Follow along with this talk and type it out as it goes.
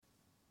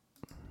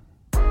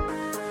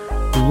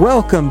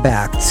welcome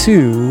back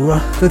to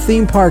the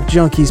Theme Park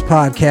Junkies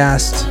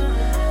podcast.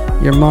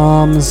 Your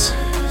mom's,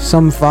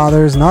 some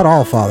fathers, not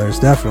all fathers,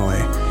 definitely,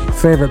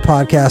 favorite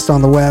podcast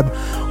on the web.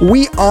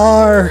 We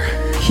are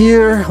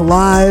here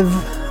live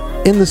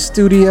in the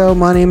studio.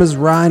 My name is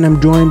Ryan. I'm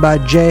joined by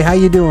Jay. How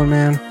you doing,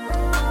 man?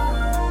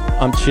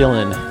 I'm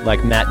chilling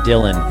like Matt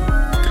Dillon,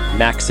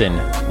 Maxon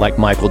like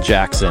Michael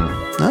Jackson.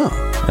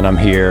 Oh. And I'm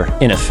here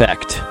in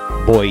effect,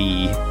 boy,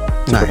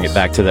 to bring it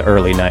back to the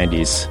early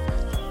 90s.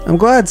 I'm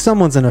glad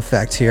someone's in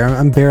effect here.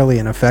 I'm barely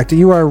in effect.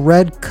 You are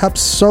Red Cup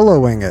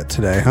soloing it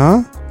today,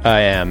 huh? I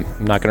am.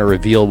 I'm not going to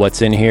reveal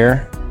what's in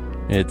here.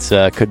 It's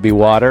could be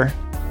water,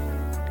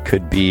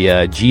 could be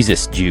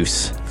Jesus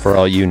juice, for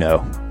all you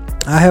know.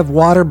 I have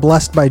water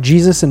blessed by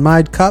Jesus in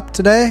my cup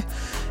today,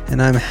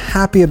 and I'm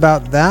happy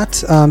about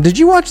that. Did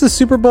you watch the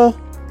Super Bowl?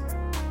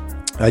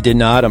 I did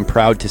not. I'm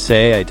proud to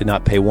say I did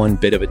not pay one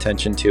bit of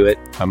attention to it.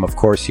 I'm, of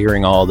course,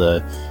 hearing all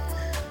the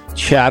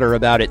chatter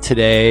about it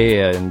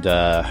today, and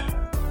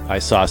I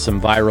saw some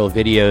viral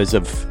videos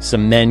of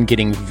some men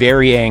getting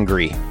very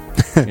angry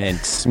and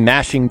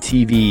smashing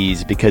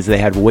TVs because they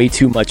had way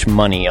too much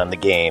money on the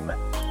game.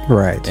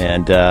 Right.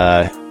 And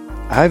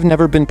I've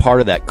never been part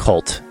of that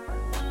cult.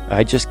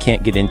 I just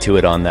can't get into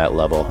it on that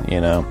level,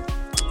 you know.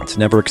 It's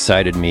never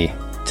excited me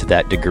to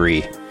that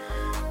degree.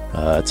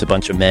 It's a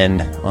bunch of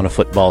men on a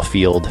football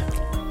field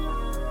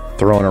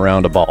throwing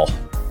around a ball.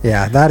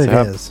 Yeah, that it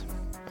is.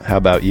 How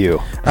about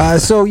you?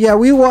 So yeah,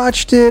 we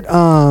watched it.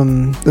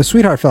 The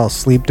sweetheart fell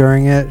asleep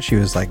during it. She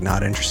was like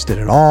not interested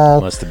at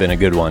all. Must have been a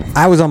good one.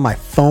 I was on my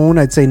phone,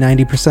 I'd say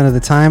 90% of the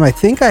time. I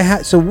think I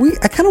had,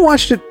 I kind of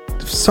watched it,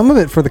 some of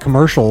it for the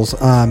commercials.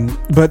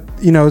 But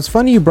you know, it's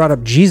funny you brought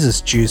up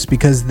Jesus juice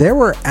because there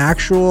were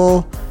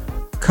actual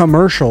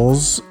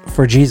commercials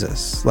for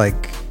Jesus,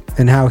 like,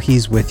 and how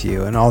he's with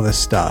you and all this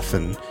stuff.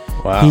 And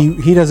wow.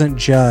 he doesn't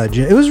judge.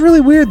 It was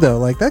really weird though.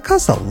 Like that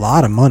costs a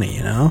lot of money,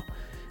 you know?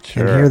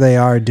 Sure. And here they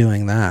are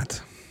doing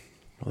that.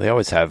 Well, they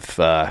always have,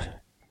 I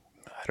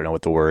don't know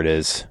what the word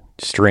is,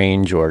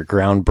 strange or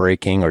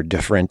groundbreaking or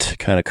different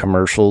kind of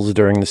commercials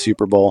during the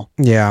Super Bowl.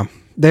 Yeah.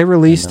 They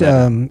released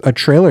a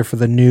trailer for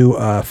the new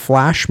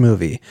Flash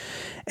movie,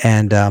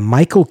 and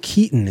Michael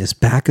Keaton is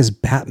back as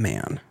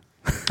Batman.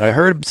 I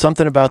heard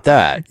something about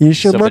that. You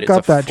should look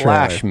up that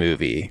Flash trailer.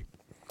 movie.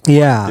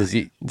 Yeah.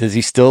 Does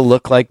he still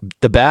look like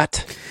the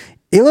Bat?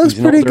 He looks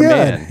pretty good.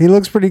 Man. He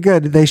looks pretty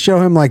good. They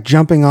show him like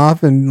jumping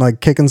off and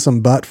like kicking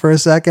some butt for a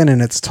second,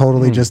 and it's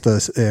totally just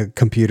a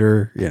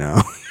computer, you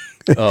know.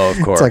 Oh,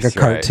 of course. It's like a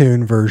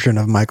cartoon version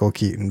of Michael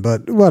Keaton,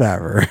 but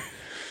whatever.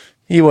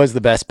 He was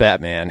the best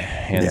Batman,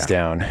 hands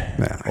down.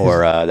 Yeah.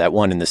 Or that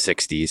one in the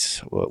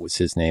 60s. What was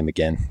his name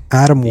again?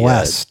 Adam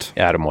West.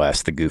 Adam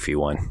West, the goofy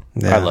one.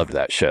 Yeah. I loved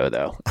that show,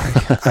 though.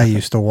 I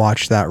used to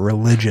watch that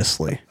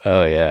religiously.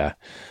 Oh, yeah.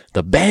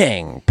 The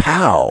bang,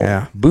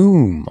 pow,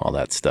 boom, all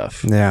that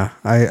stuff. Yeah,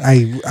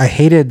 I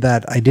hated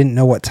that I didn't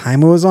know what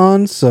time it was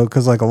on. So,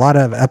 because like a lot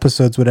of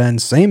episodes would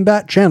end same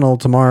bat channel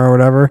tomorrow or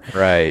whatever.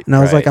 Right. And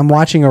I was like, I'm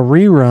watching a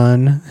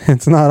rerun.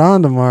 It's not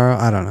on tomorrow.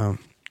 I don't know.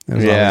 It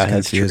was always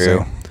confusing.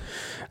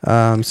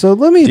 That's true. So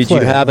let me. Did you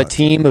have a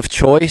team of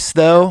choice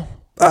though?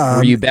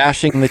 Were you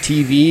bashing the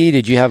TV?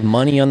 Did you have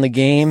money on the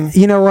game?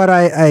 You know what?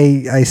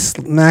 I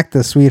smacked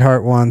the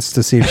sweetheart once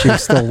to see if she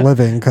was still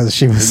living because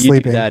she was sleeping.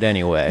 You did that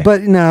anyway.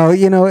 But no,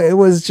 you know, it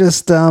was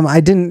just I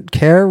didn't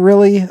care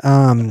really.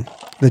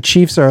 The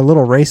Chiefs are a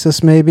little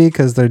racist maybe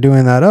because they're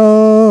doing that.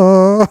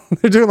 Oh,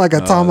 they're doing like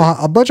a tomahawk.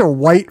 A bunch of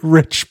white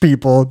rich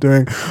people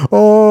doing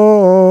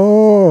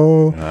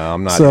oh.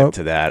 I'm not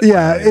into that.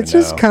 Yeah, it's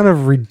just kind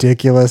of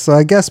ridiculous. So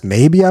I guess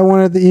maybe I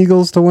wanted the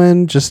Eagles to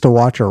win just to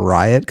watch a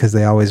riot because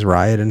they always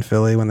riot in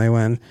Philly when they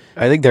win.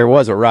 I think there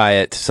was a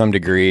riot to some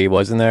degree,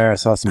 wasn't there? I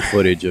saw some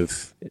footage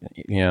of,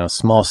 you know,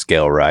 small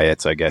scale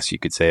riots. I guess you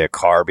could say a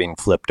car being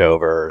flipped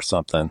over or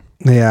something.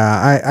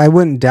 Yeah, I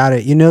wouldn't doubt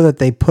it. You know that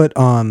they put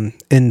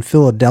in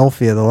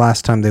Philadelphia the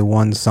last time they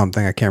won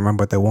something. I can't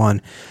remember what they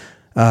won.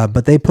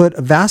 But they put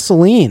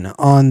Vaseline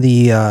on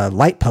the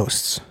light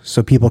posts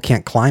so people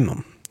can't climb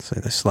them. So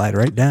they slide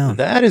right down.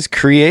 That is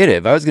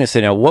creative. I was going to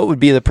say, now, what would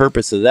be the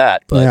purpose of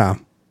that? But yeah.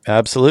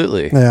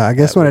 Absolutely. Yeah, I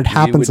guess when it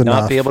happens you would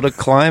enough. not be able to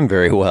climb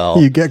very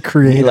well. You get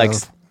creative.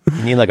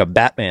 You need like a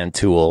Batman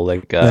tool,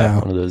 like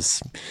one of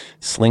those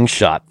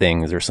slingshot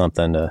things or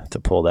something to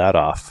pull that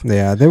off.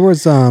 Yeah, there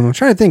was, I'm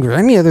trying to think, were there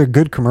any other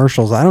good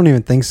commercials? I don't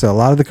even think so. A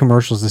lot of the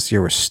commercials this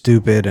year were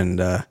stupid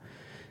and, I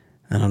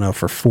don't know,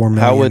 for $4 million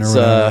how was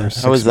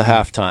the million.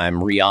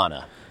 halftime?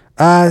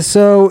 Rihanna.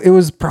 So it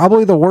was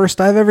probably the worst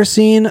I've ever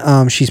seen.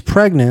 She's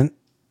pregnant.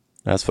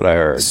 That's what I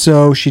heard.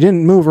 So she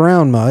didn't move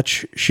around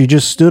much. She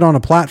just stood on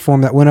a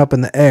platform that went up in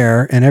the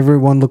air, and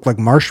everyone looked like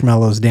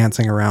marshmallows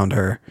dancing around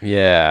her.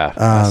 Yeah,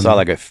 I saw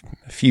like a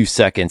few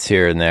seconds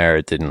here and there.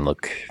 It didn't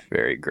look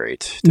very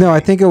great. No, I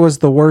think it was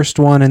the worst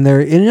one. And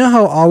you know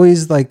how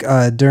always like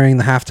during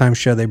the halftime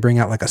show they bring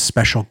out like a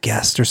special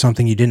guest or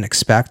something you didn't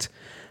expect?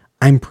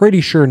 I'm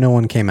pretty sure no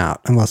one came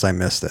out unless I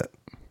missed it.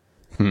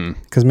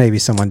 because maybe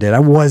someone did. I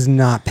was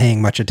not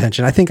paying much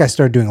attention. I think I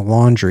started doing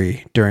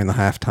laundry during the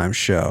halftime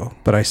show,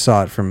 but I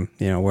saw it from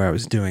where I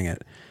was doing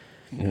it.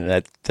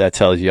 That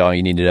tells you all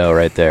you need to know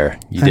right there.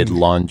 You did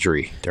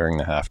laundry during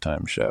the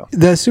halftime show.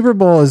 The Super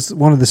Bowl is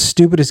one of the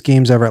stupidest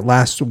games ever. It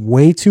lasts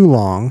way too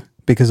long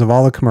because of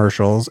all the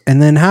commercials.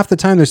 And then half the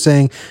time they're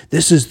saying,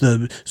 this is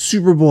the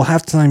Super Bowl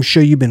halftime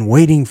show you've been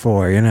waiting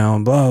for, blah,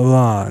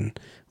 blah. And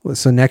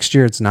so next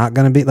year it's not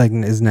going to be like,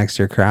 is next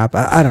year crap?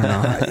 I don't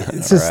know.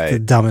 It's just the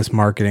dumbest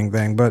marketing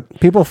thing, but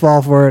people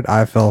fall for it.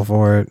 I fell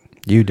for it.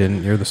 You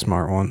didn't. You're the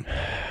smart one.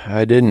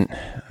 I didn't.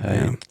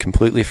 I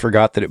completely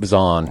forgot that it was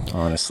on,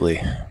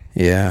 honestly.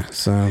 Yeah.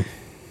 So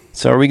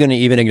are we going to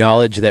even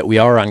acknowledge that we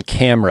are on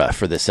camera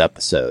for this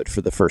episode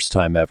for the first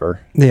time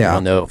ever? Yeah. I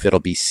don't know if it'll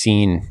be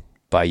seen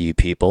by you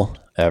people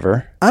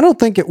ever. I don't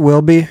think it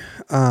will be.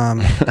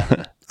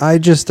 I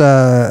just,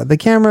 the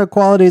camera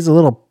quality is a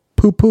little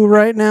poo-poo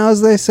right now,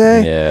 as they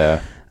say.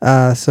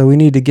 Yeah. So we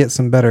need to get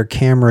some better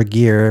camera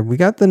gear. We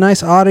got the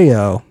nice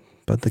audio,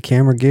 but the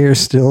camera gear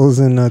still is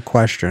in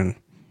question.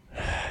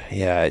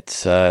 Yeah,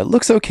 it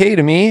looks okay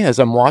to me as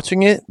I'm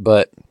watching it,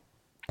 but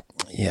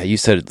yeah, you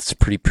said it's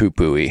pretty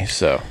poo-pooey,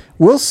 so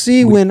we'll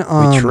see when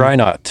we try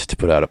not to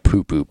put out a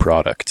poo-poo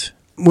product.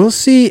 We'll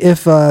see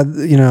if we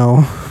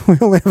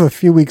only have a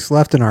few weeks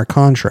left in our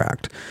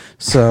contract,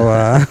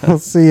 so we'll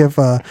see if.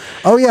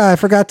 Oh yeah, I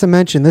forgot to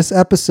mention this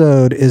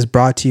episode is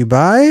brought to you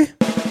by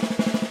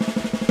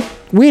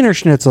Wiener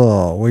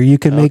Schnitzel, where you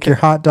can make your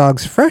hot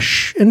dogs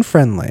fresh and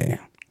friendly.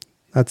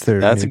 That's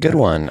a good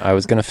one. I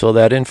was going to fill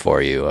that in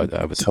for you.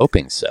 I was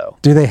hoping so.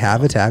 Do they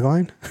have a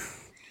tagline?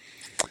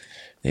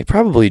 They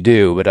probably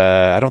do, but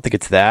I don't think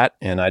it's that,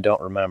 and I don't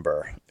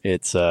remember.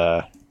 It's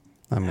have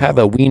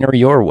a wiener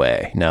your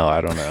way. No,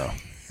 I don't know.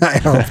 I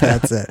hope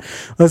that's it.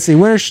 Let's see.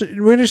 Wiener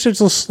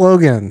Schnitzel's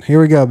slogan.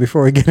 Here we go.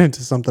 Before we get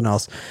into something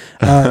else,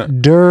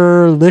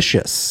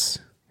 Derlicious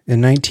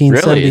in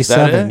 1977. Really? Is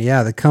that it?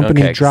 Yeah, the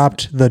company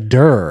dropped the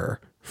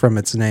Der from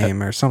its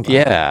name or something.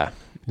 Yeah.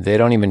 They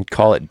don't even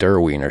call it Der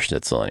Wiener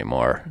Schnitzel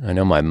anymore. I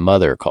know my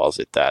mother calls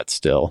it that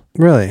still.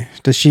 Really?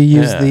 Does she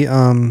use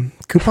the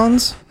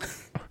coupons?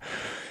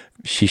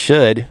 She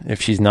should. If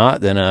she's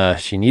not, then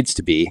she needs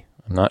to be.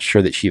 I'm not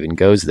sure that she even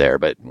goes there,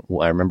 but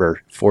I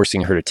remember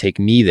forcing her to take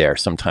me there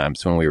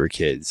sometimes when we were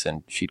kids,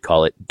 and she'd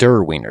call it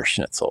Der Wiener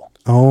Schnitzel.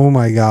 Oh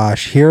my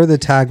gosh. Here are the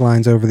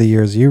taglines over the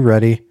years. You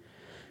ready?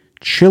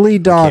 Chili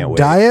dog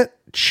diet,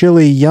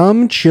 chili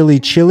yum, chili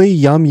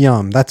yum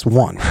yum. That's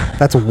one.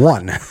 That's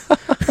one.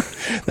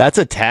 That's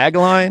a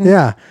tagline?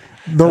 Yeah.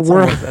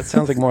 That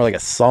sounds like more like a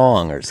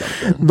song or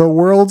something. The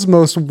world's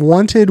most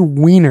wanted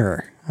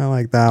wiener. I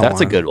like that one.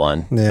 That's a good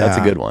one. Yeah. That's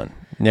a good one.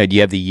 Now, do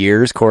you have the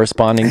years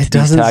corresponding to these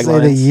taglines? It doesn't say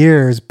the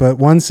years, but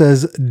one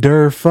says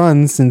Der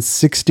fun since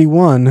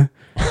 61.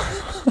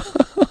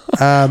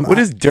 What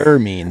does Der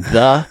mean?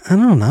 The? I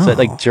don't know. Is that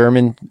like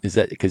German? Is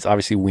that because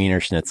obviously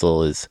Wiener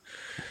Schnitzel is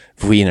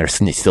Wiener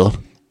Schnitzel?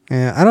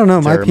 Yeah, I don't know.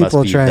 My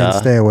people try and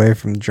stay away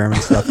from German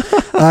stuff.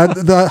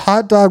 The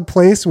hot dog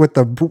place with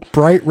the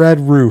bright red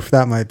roof,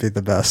 that might be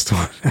the best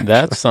one.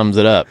 That sums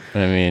it up. I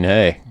mean,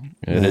 hey,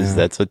 it is.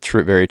 That's a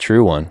very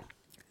true one.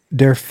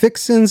 Their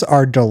fixins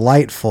are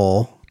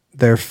delightful.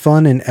 They're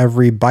fun in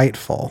every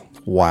biteful.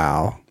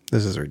 Wow.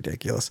 This is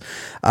ridiculous.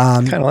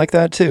 Kind of like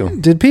that too.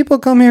 Did people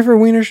come here for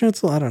Wiener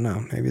Schnitzel? I don't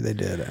know. Maybe they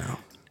did.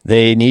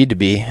 They need to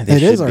be.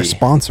 It is our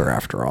sponsor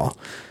after all.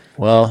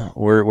 Well,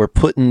 we're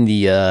putting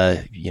the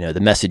the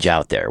message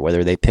out there.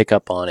 Whether they pick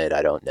up on it,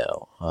 I don't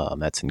know.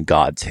 That's in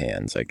God's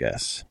hands, I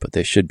guess. But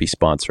they should be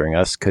sponsoring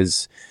us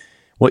because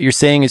what you're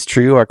saying is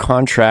true. Our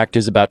contract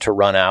is about to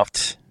run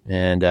out,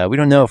 and we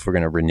don't know if we're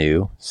going to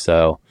renew.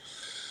 So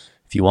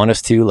if you want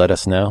us to, let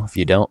us know. If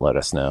you don't, let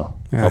us know.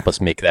 Yeah. Help us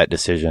make that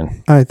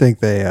decision. I think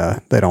they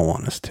don't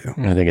want us to.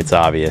 I think it's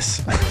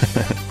obvious.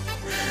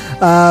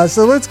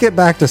 So let's get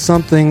back to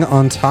something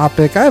on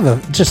topic. I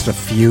have just a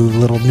few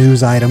little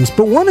news items,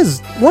 but one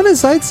is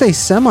I'd say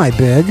semi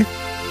big.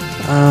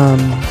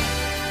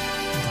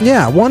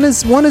 Yeah, one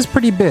is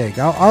pretty big.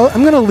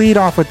 I'm going to lead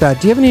off with that.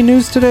 Do you have any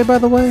news today, by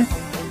the way?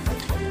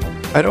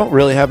 I don't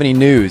really have any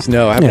news.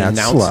 No, I have an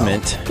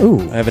announcement. Ooh.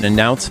 I have an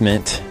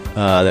announcement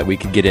that we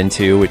could get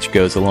into, which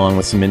goes along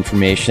with some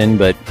information,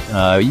 but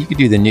you could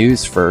do the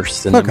news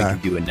first, and then we can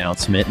do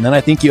announcement, and then I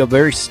think you have a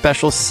very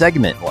special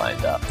segment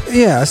lined up.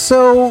 Yeah,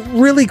 so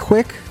really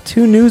quick,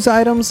 2 news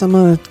items. I'm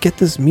going to get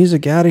this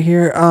music out of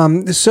here.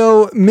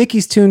 So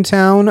Mickey's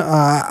Toontown,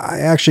 I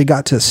actually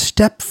got to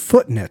step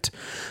foot in it.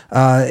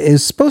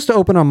 Is supposed to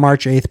open on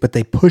March 8th, but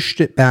they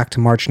pushed it back to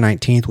March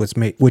 19th,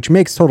 which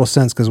makes total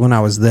sense because when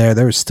I was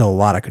there was still a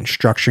lot of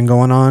construction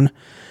going on.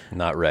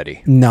 Not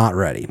ready.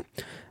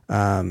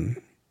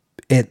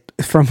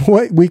 From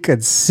what we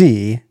could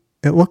see,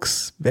 it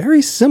looks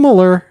very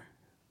similar,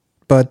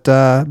 but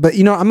I'm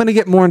going to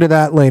get more into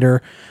that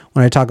later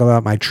when I talk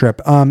about my trip.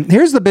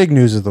 Here's the big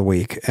news of the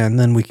week, and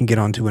then we can get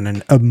on to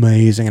an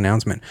amazing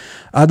announcement.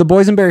 The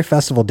Boysenberry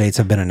Festival dates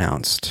have been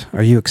announced.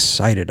 Are you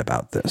excited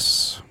about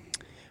this?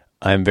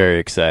 I'm very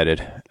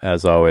excited.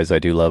 As always, I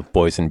do love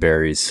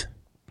boysenberries.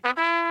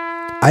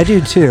 I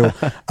do too.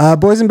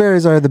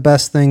 Boysenberries are the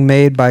best thing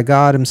made by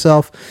God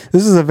himself.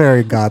 This is a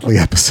very godly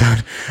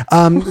episode.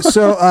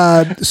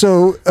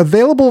 So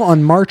available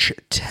on March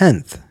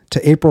 10th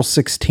to April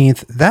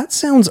 16th. That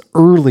sounds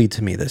early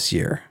to me this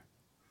year.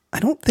 I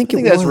think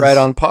that's right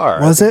on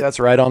par. Was it? That's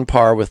right on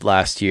par with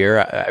last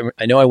year.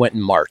 I know I went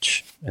in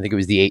March. I think it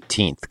was the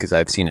 18th because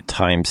I've seen it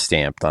time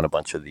stamped on a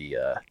bunch of the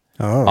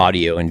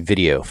audio and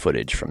video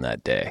footage from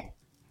that day.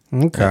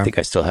 Okay. I think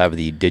I still have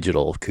the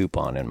digital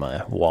coupon in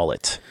my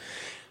wallet.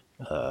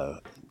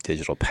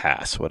 Digital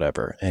pass,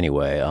 whatever.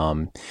 Anyway,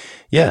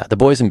 the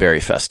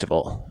Boysenberry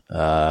Festival.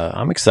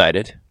 I'm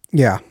excited.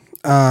 Yeah.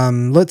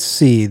 Let's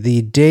see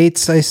the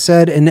dates I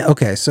said. And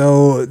okay,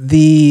 so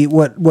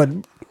what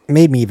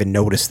made me even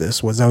notice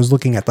this was I was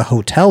looking at the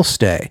hotel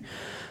stay.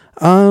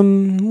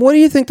 What do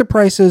you think the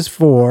price is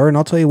for? And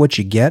I'll tell you what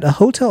you get. A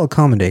hotel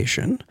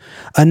accommodation,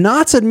 a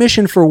Knott's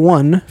admission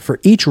for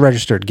each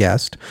registered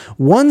guest,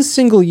 one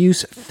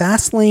single-use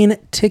Fastlane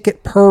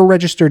ticket per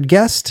registered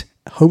guest,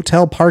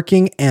 hotel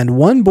parking, and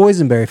one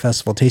Boysenberry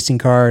Festival tasting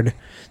card,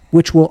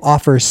 which will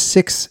offer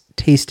 6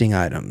 tasting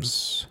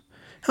items.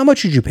 How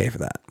much would you pay for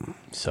that?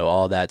 So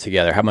all that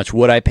together, how much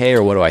would I pay,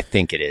 or what do I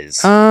think it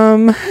is?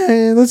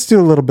 Let's do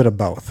a little bit of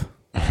both.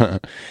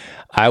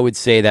 I would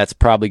say that's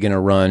probably going to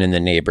run in the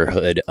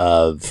neighborhood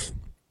of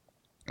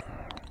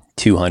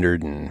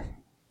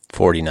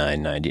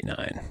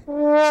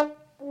 $249.99.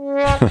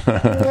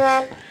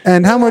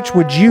 And how much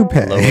would you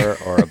pay? Lower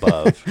or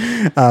above?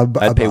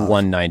 I'd pay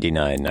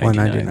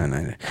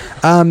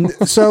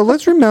 $199.99. So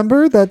let's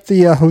remember that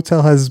the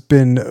hotel has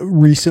been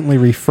recently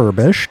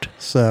refurbished,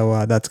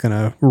 so that's going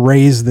to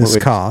raise this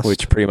cost.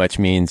 Which pretty much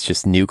means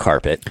just new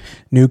carpet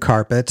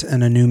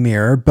and a new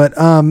mirror. But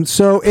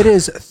so it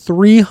is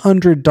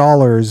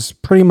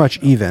 $300, pretty much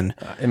even.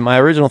 And my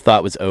original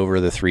thought was over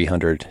the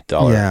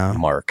 $300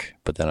 mark,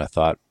 but then I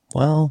thought,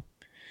 well,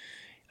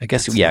 I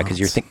guess, because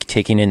you're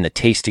taking in the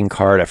tasting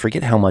card. I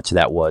forget how much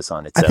that was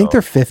on its own. I think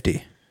they're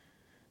 $50.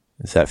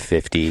 Is that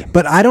 50?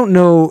 But I don't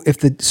know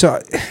if weren't there 2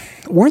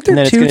 tasting cards? And then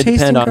it's going to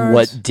depend on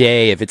what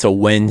day, if it's a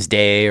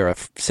Wednesday or a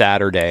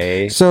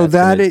Saturday. So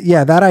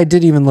that I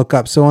did even look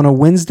up. So on a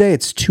Wednesday,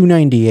 it's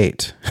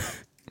 $298.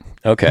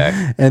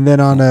 Okay. And then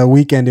on a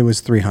weekend, it was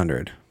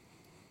 $300.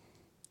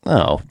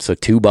 Oh, so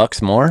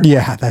 $2 more?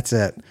 Yeah, that's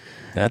it.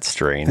 That's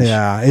strange.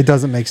 Yeah, it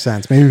doesn't make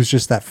sense. Maybe it was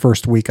just that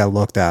first week I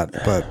looked at,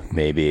 but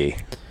maybe.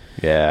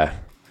 Yeah.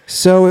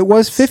 So it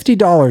was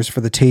 $50 for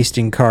the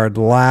tasting card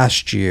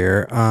last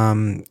year.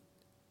 I'm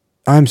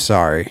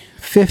sorry,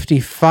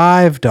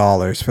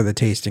 $55 for the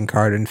tasting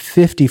card and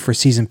 $50 for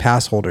season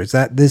pass holders.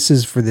 This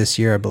is for this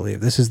year, I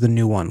believe. This is the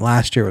new one.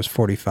 Last year was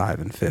 $45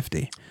 and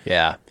 $50.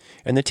 Yeah,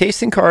 and the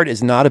tasting card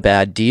is not a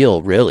bad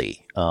deal,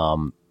 really.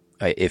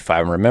 If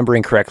I'm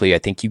remembering correctly, I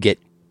think you get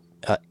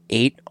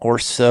 8 or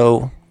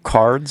so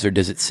cards, or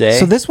does it say?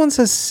 So this one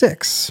says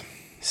 6.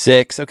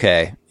 6,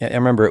 okay. I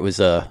remember it was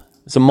a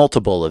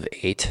multiple of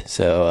 8.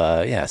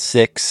 So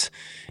 6,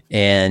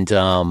 and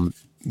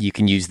you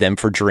can use them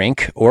for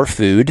drink or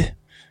food,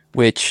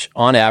 which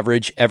on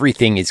average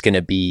everything is going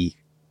to be,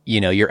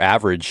 your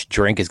average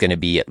drink is going to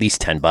be at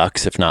least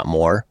 $10, if not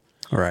more.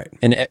 Right.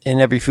 And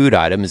every food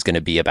item is going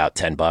to be about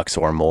 $10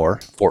 or more,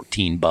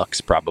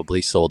 $14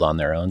 probably sold on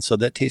their own. So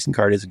that tasting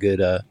card is a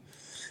good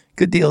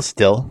deal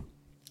still.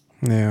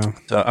 Yeah.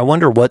 So I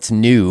wonder what's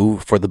new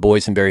for the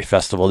Boysenberry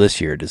Festival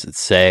this year. Does it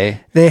say?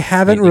 They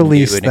haven't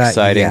released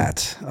that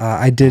yet.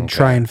 I did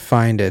try and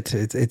find it.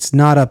 It's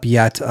not up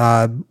yet.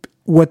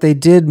 What they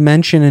did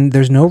mention, and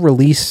there's no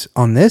release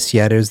on this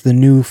yet, is the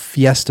new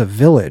Fiesta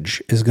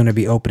Village is going to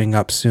be opening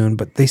up soon,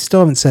 but they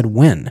still haven't said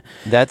when.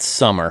 That's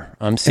summer.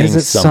 I'm seeing is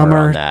it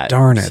summer on that.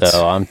 Darn it.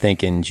 So I'm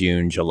thinking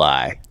June,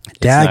 July.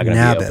 It's not going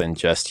to be open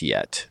just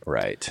yet.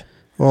 Right.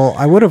 Well,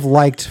 I would have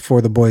liked for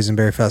the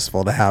Boysenberry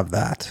Festival to have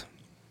that.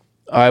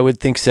 I would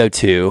think so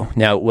too.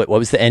 Now, what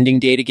was the ending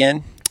date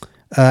again?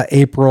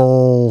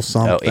 April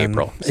something. Oh,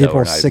 April. So April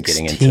we're not 16th.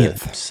 Getting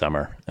into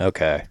summer.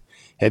 Okay.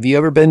 Have you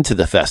ever been to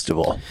the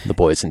festival, the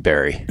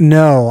Boysenberry?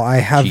 No, I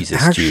have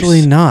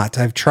actually not.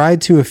 I've tried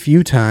to a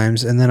few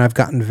times, and then I've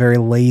gotten very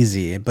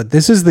lazy. But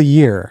this is the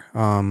year.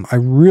 I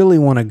really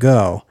want to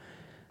go.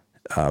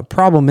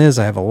 Problem is,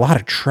 I have a lot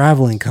of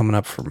traveling coming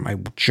up for my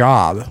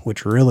job,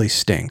 which really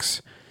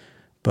stinks.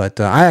 But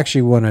I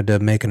actually wanted to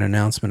make an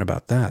announcement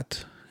about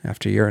that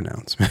after your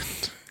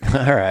announcement.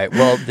 All right.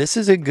 Well, this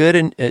is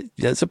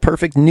that's a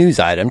perfect news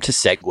item to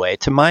segue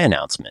to my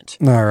announcement.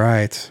 All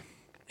right.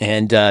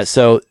 And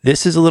so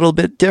this is a little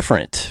bit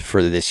different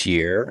for this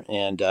year.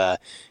 And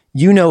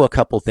you know a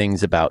couple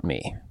things about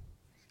me.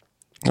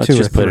 Let's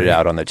just put it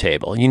out on the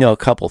table. You know a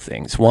couple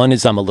things. One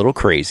is I'm a little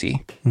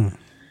crazy.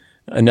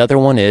 Another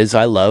one is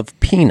I love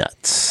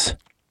peanuts.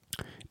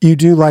 You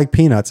do like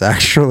peanuts,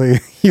 actually.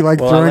 You like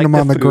throwing them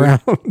on the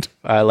ground.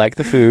 I like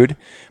the food,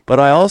 but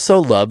I also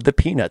love the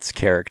Peanuts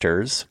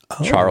characters,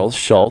 Charles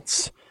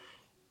Schultz,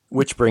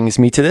 which brings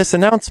me to this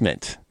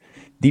announcement.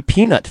 The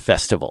Peanut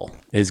Festival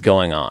is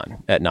going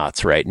on at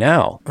Knott's right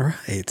now.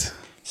 Right.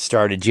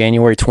 Started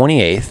January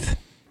 28th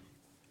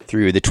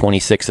through the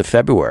 26th of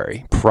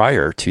February,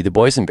 prior to the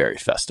Boysenberry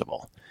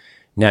Festival.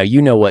 Now, you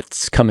know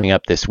what's coming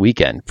up this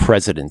weekend,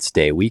 President's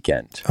Day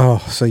weekend. Oh,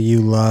 so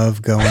you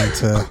love going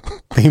to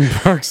theme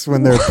parks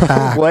when they're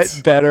packed. What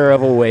better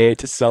of a way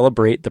to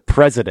celebrate the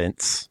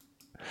presidents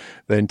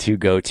than to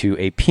go to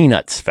a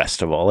Peanuts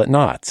Festival at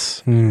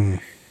Knott's?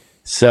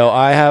 So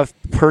I have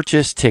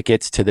purchased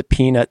tickets to the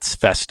Peanuts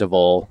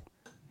Festival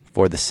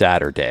for the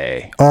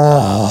Saturday.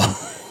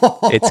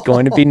 Oh. It's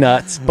going to be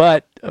nuts,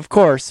 but of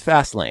course,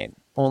 fast lane,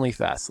 only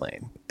fast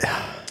lane,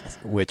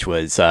 which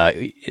was,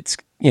 it's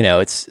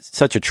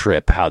such a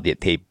trip how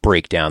they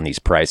break down these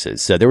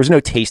prices. So there was no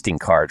tasting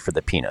card for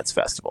the Peanuts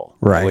Festival.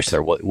 Right. I wish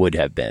there would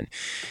have been.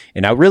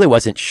 And I really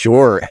wasn't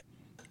sure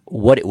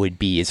what it would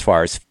be as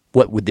far as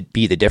what would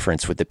be the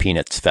difference with the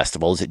Peanuts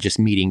Festival. Is it just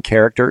meeting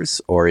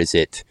characters, or is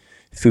it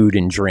food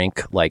and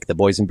drink like the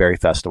Boysenberry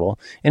Festival?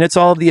 And it's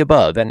all of the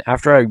above. And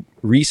after I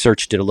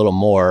researched it a little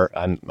more,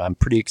 I'm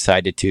pretty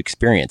excited to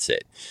experience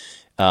it.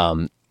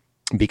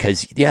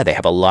 Because, they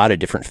have a lot of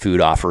different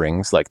food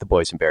offerings like the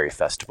Boysenberry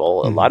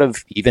Festival, a lot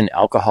of even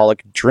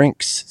alcoholic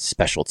drinks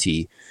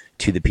specialty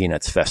to the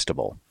Peanuts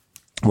Festival,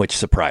 which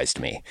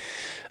surprised me.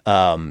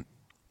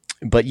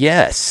 But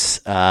yes,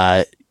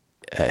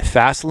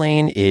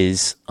 Fastlane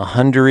is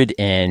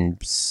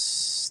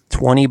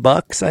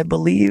 $120, I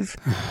believe,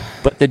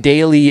 but the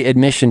daily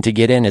admission to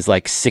get in is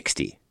like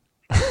 60.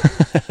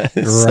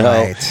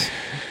 Right.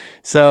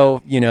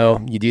 So,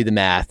 you do the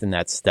math, and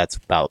that's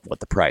about what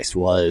the price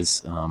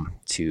was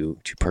to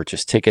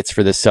purchase tickets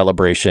for this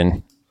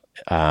celebration.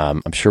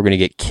 I'm sure we're going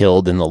to get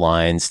killed in the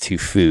lines to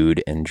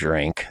food and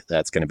drink.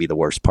 That's going to be the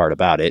worst part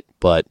about it.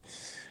 But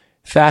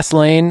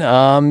Fastlane,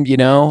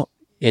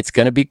 it's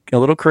going to be a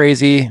little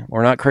crazy.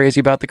 We're not crazy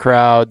about the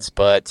crowds,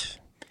 but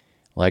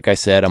like I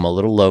said, I'm a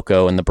little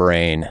loco in the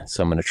brain,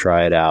 so I'm going to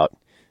try it out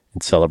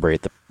and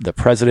celebrate the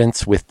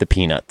presidents with the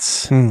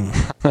peanuts.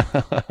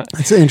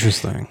 That's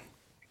interesting.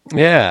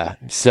 Yeah.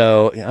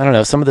 So I don't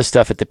know, some of the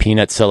stuff at the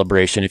Peanut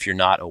celebration, if you're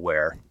not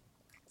aware,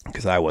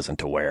 because I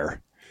wasn't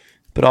aware,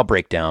 but I'll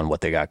break down what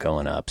they got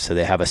going up. So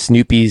they have a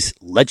Snoopy's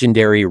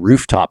legendary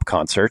rooftop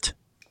concert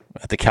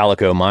at the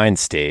Calico Mine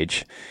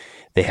stage.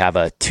 They have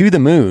a To the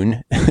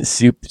Moon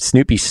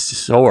Snoopy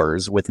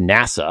Soars with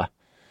NASA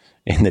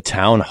in the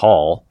town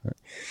hall.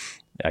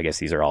 I guess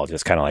these are all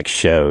just kind of like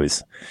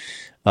shows.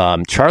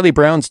 Charlie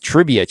Brown's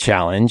Trivia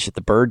Challenge at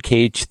the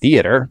Birdcage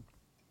Theater.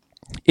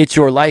 It's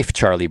Your Life,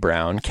 Charlie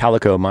Brown,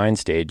 Calico Mine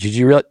Stage. Did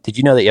you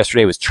know that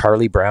yesterday was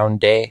Charlie Brown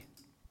Day?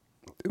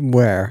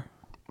 Where?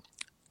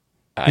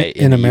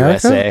 In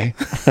America? USA.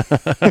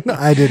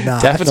 I did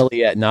not.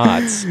 Definitely at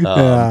Knott's.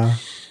 Yeah.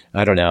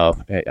 I don't know.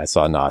 I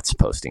saw Knott's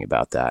posting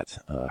about that.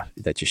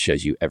 That just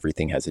shows you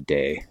everything has a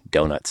day.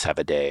 Donuts have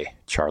a day.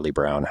 Charlie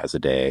Brown has a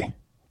day.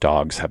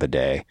 Dogs have a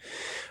day.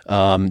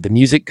 The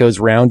music goes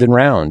round and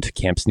round.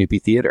 Camp Snoopy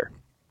Theater.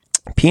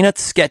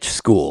 Peanuts Sketch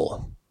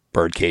School.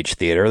 Birdcage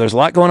Theater. There's a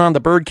lot going on in the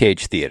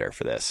Birdcage Theater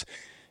for this.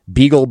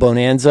 Beagle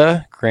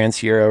Bonanza, Grand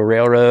Sierra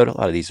Railroad. A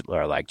lot of these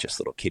are like just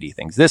little kiddie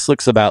things. This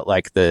looks about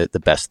like the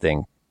best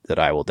thing that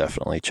I will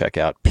definitely check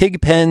out.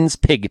 Pigpen's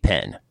Pig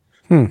Pen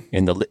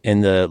in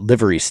the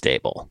livery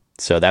stable.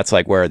 So that's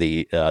like where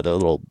the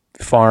little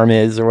farm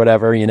is or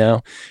whatever,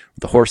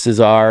 the horses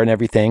are and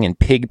everything. And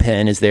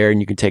Pigpen is there, and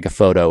you can take a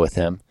photo with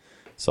him.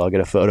 So I'll get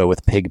a photo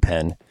with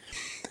Pigpen.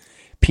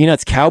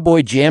 Peanuts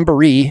Cowboy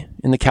Jamboree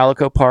in the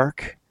Calico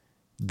Park.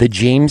 The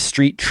James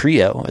Street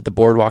Trio at the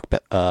Boardwalk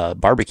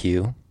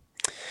Barbecue.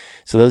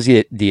 So those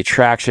are the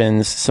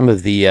attractions. Some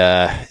of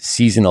the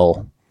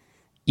seasonal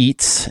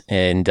eats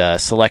and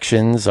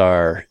selections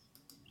are,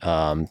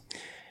 I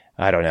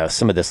don't know.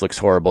 Some of this looks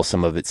horrible.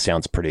 Some of it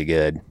sounds pretty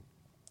good.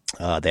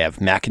 They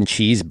have mac and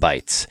cheese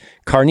bites,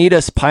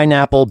 carnitas,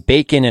 pineapple,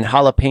 bacon, and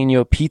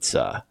jalapeno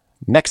pizza,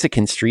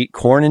 Mexican Street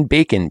corn and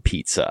bacon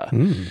pizza,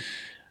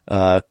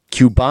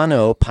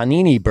 Cubano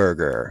panini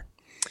burger.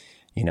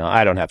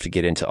 I don't have to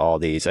get into all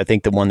these. I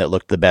think the one that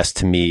looked the best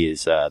to me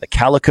is the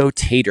Calico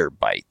Tater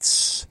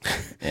Bites.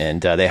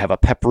 And they have a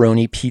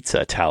pepperoni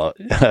pizza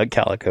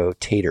Calico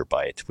Tater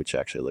Bite, which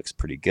actually looks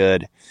pretty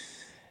good.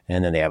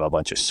 And then they have a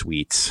bunch of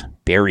sweets.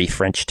 Berry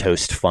French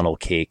toast funnel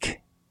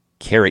cake.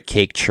 Carrot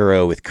cake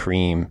churro with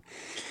cream.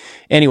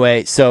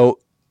 Anyway, so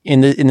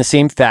in the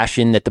same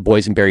fashion that the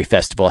Boysenberry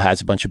Festival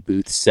has a bunch of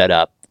booths set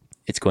up,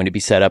 it's going to be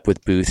set up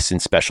with booths and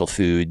special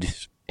food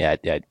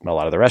at a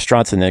lot of the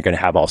restaurants, and they're going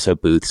to have also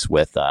booths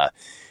with, that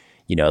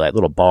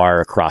little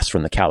bar across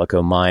from the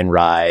Calico Mine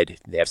ride.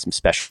 They have some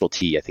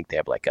specialty. I think they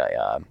have like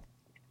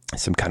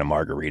some kind of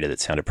margarita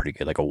that sounded pretty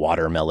good, like a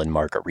watermelon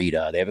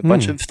margarita. They have a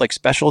bunch of like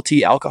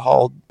specialty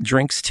alcohol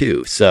drinks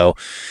too. So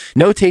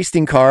no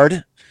tasting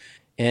card,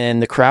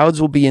 and the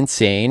crowds will be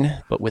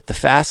insane. But with the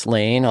fast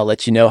lane, I'll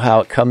let you know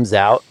how it comes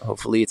out.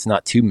 Hopefully it's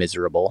not too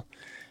miserable.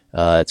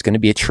 It's going to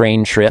be a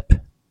train trip.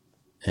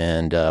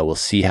 And we'll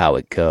see how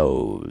it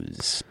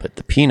goes. But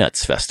the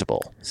Peanuts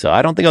Festival. So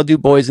I don't think I'll do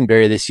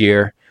Boysenberry this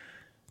year.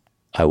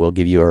 I will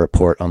give you a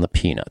report on the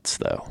Peanuts,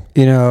 though.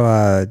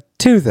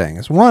 Two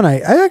things. One, I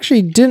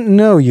actually didn't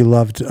know you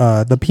loved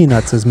the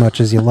Peanuts as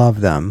much as you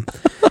love them.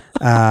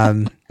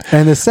 And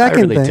the second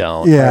I really thing,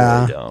 don't. yeah, I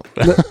really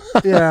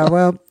don't. yeah.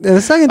 Well,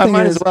 the second I thing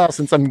might is as well,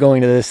 since I'm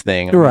going to this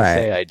thing. I'm gonna right.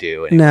 say I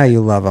do. Anyway. Now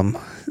you love them.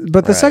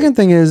 But the Right. second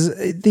thing is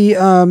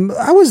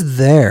I was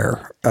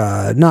there,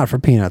 not for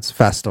Peanuts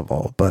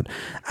Festival, but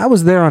I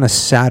was there on a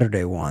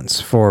Saturday once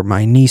for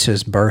my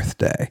niece's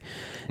birthday.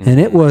 And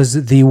it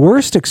was the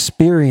worst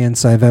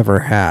experience I've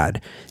ever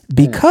had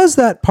because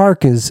that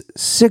park is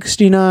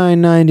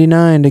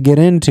 $69.99 to get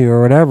into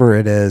or whatever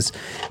it is.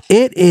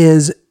 It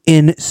is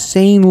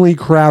insanely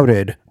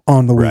crowded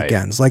on the Right.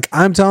 weekends. Like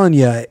I'm telling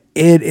you,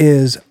 it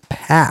is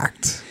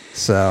packed.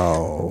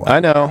 So I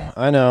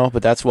know,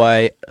 but that's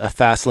why a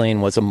fast lane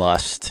was a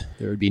must.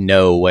 There would be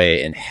no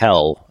way in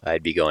hell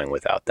I'd be going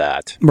without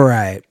that.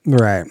 right.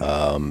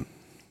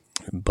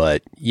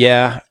 But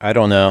yeah, I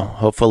don't know.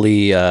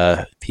 Hopefully,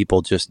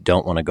 people just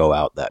don't want to go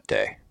out that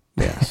day.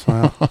 Yes,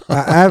 well,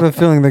 I have a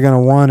feeling they're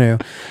going to want to.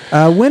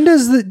 When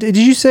does did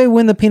you say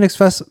when the Peanuts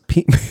Fest?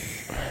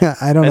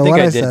 I don't know what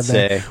I said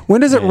there.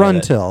 When does it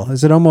run till?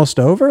 Is it almost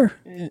over?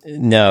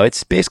 No,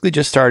 it's basically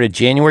just started.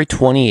 January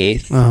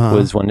 28th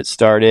was when it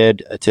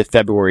started to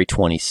February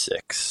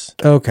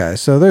 26th. Okay,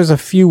 so there's a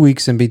few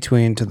weeks in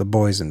between to the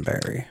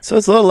boysenberry. So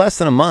it's a little less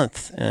than a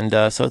month, and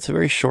so it's a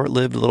very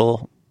short-lived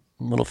little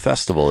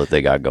festival that they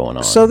got going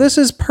on. So this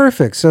is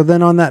perfect. So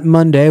then on that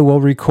Monday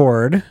we'll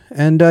record,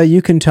 and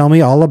you can tell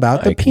me all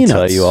about the Peanuts. I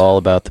can tell you all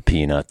about the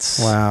Peanuts.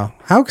 Wow,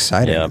 how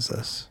exciting is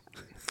this?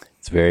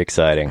 It's very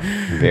exciting.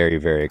 Very,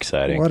 very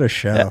exciting. What a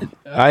show.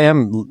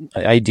 I'm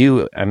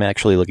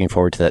actually looking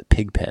forward to that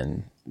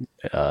Pigpen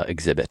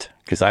exhibit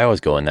because I always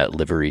go in that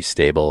livery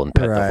stable and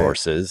pet the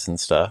horses and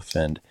stuff.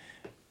 And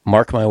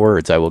mark my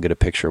words, I will get a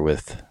picture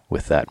with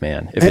that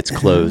man. If it's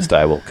closed,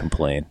 I will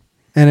complain.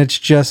 And it's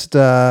just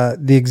the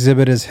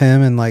exhibit is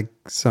him and like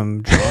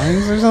some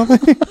drawings or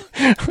something?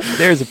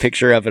 There's a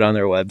picture of it on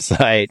their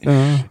website.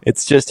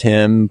 It's just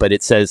him, but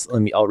it says,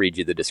 I'll read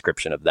you the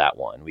description of that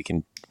one.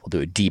 We'll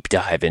do a deep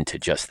dive into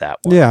just that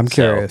one. Yeah, I'm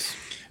curious.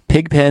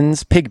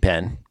 Pigpen's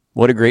Pigpen.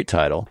 What a great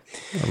title.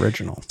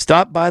 Original.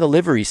 Stop by the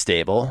livery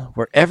stable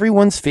where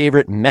everyone's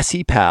favorite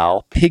messy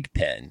pal,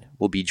 Pigpen,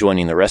 will be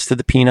joining the rest of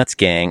the Peanuts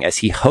gang as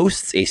he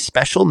hosts a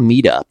special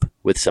meetup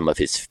with some of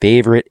his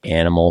favorite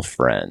animal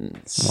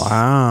friends.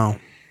 Wow.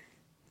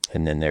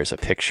 And then there's a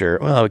picture.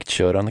 Well, we could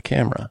show it on the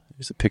camera.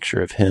 There's a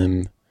picture of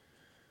him.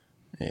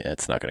 Yeah,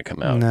 it's not going to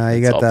come out. No, you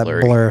It's got all that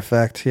blurry. blur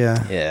effect.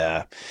 Yeah.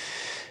 Yeah.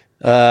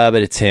 But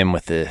it's him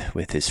with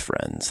his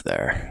friends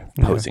there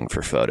posing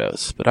for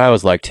photos. But I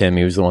always liked him.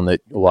 He was the one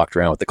that walked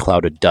around with the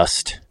cloud of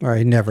dust. Or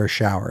he never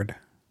showered.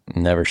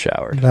 Never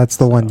showered. That's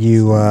the one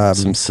you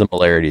some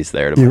similarities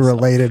there to you myself.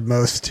 related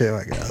most to,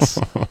 I guess.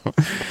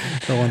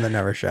 The one that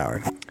never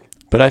showered.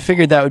 But I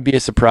figured that would be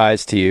a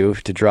surprise to you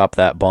to drop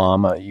that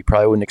bomb. You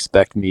probably wouldn't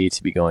expect me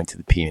to be going to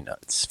the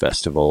Peanuts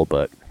Festival,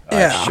 but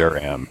Yeah. I sure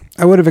am.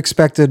 I would have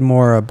expected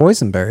more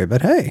boysenberry,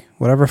 but hey,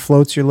 whatever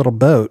floats your little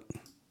boat.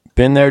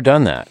 Been there,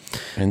 done that.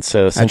 And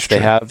so since they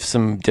true. have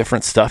some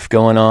different stuff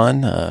going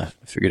on, I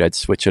figured I'd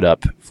switch it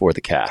up for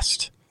the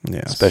cast.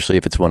 Yes. Especially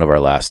if it's one of our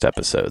last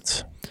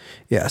episodes.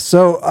 Yeah.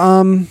 So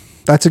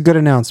that's a good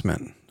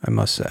announcement, I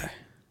must say.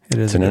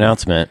 It's an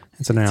announcement.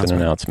 It's an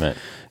announcement.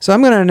 So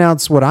I'm going to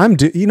announce what I'm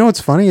doing. You know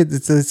what's funny?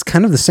 It's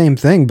kind of the same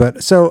thing,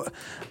 but so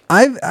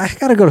I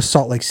got to go to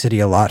Salt Lake City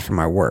a lot for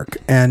my work,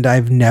 and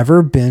I've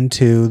never been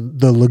to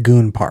the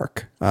Lagoon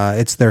Park.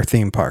 It's their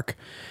theme park.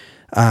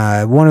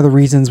 One of the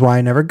reasons why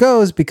I never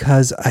go is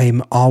because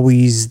I'm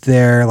always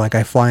there. Like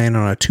I fly in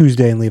on a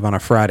Tuesday and leave on a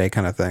Friday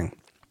kind of thing.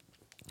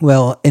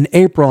 Well, in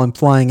April, I'm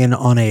flying in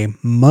on a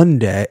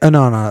Monday, on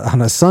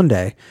a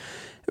Sunday,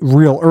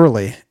 real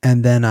early,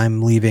 and then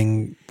I'm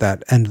leaving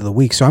that end of the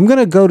week. So I'm going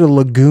to go to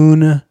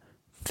Lagoon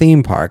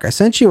Theme Park. I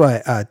sent you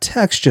a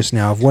text just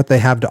now of what they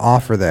have to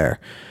offer there.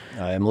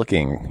 I am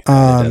looking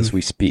at it as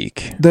we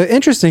speak. The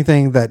interesting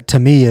thing that to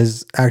me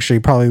is actually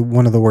probably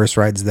one of the worst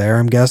rides there,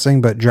 I'm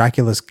guessing, but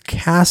Dracula's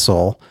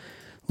Castle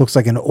looks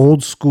like an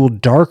old school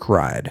dark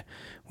ride,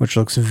 which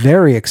looks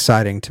very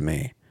exciting to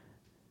me.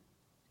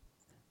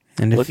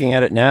 And Looking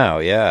at it now,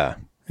 yeah.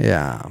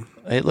 Yeah.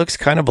 It looks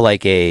kind of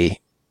like a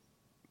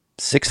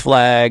Six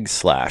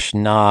Flags /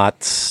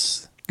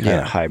 Knott's kind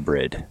of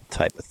hybrid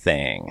type of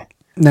thing.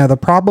 Now, the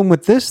problem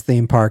with this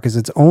theme park is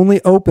it's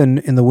only open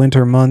in the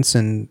winter months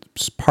and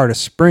part of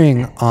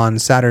spring on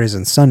Saturdays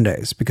and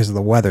Sundays because of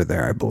the weather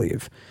there, I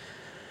believe.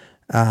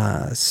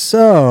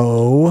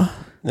 So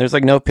There's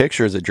like no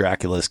pictures of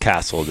Dracula's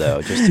castle,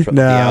 though, just from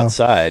No. the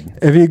outside.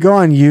 if you go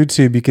on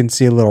YouTube, you can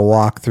see a little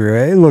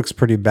walkthrough. It looks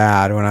pretty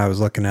bad when I was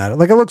looking at it.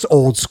 Like it looks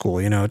old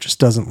school, you know, it just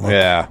doesn't look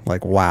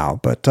like wow.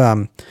 But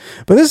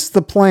this is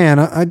the plan.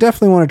 I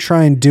definitely want to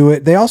try and do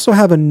it. They also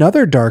have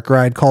another dark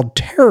ride called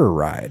Terror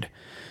Ride.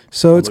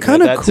 So it's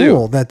kind of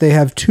cool that they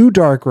have two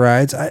dark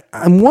rides.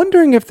 I'm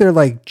wondering if they're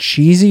like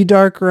cheesy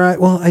dark ride.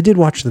 Well, I did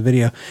watch the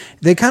video.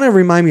 They kind of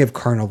remind me of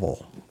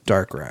Carnival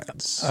dark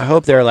rides. I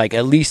hope they're like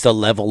at least a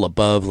level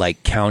above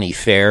like County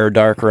Fair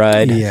dark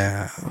ride.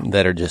 Yeah.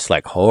 That are just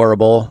like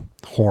horrible.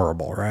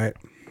 Horrible, right?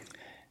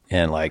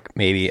 And like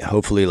maybe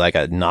hopefully like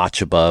a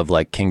notch above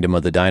like Kingdom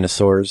of the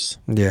Dinosaurs.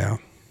 Yeah.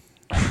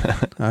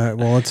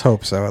 Well, let's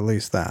hope so. At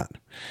least that.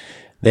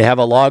 They have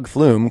a log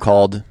flume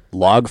called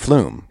Log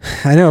Flume.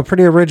 I know,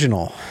 pretty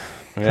original.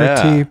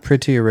 Yeah.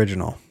 Pretty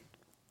original.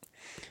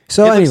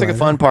 So it looks like a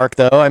fun park,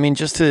 though. I mean,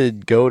 just to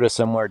go to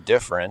somewhere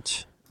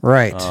different,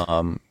 right?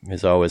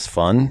 Is always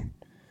fun.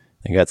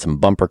 They got some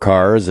bumper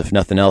cars. If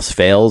nothing else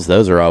fails,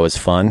 those are always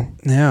fun.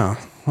 Yeah.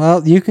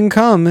 Well, you can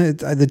come.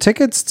 The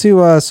tickets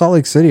to Salt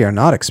Lake City are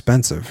not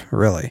expensive,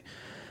 really.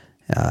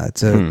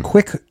 It's a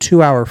quick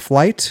 2-hour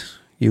flight.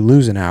 You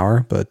lose an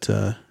hour, but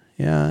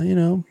yeah, you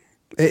know,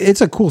 it's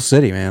a cool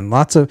city, man.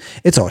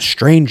 It's a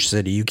strange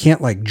city. You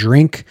can't like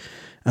drink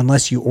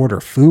unless you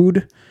order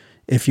food.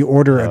 If you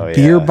order a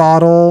beer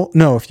bottle,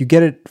 if you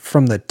get it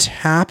from the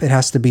tap, it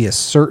has to be a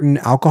certain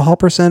alcohol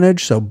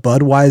percentage. So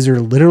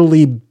Budweiser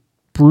literally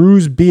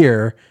brews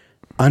beer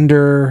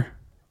under,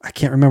 I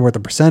can't remember what the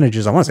percentage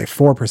is. I want to say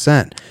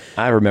 4%.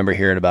 I remember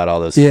hearing about all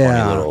those funny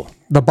little...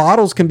 The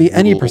bottles can be rules.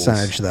 any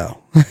percentage, though.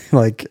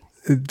 Like,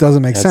 it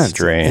doesn't make sense.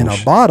 Strange. In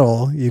a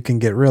bottle, you can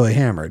get really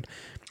hammered.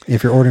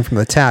 If you're ordering from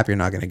the tap, you're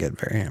not going to get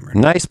very hammered.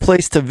 Nice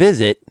place to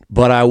visit,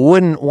 but I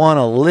wouldn't want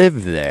to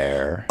live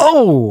there.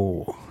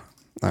 Oh!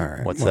 All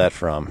right. What's that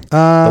from?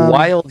 The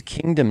Wild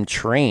Kingdom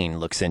train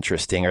looks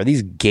interesting. Are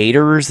these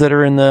gators that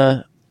are in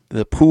the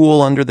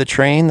pool under the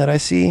train that I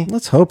see?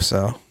 Let's hope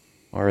so.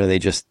 Or are they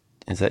is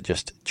that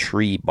just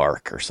tree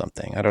bark or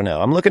something? I don't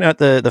know. I'm looking at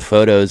the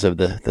photos of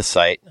the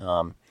site.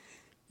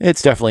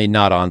 It's definitely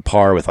not on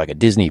par with like a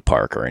Disney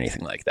park or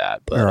anything like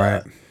that. But all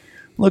right.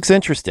 Looks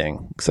interesting.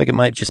 Looks like it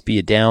might just be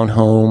a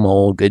down-home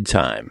old good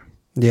time.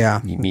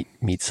 Yeah. You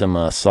meet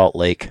some Salt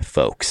Lake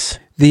folks.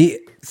 The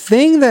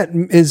thing that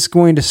is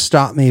going to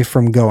stop me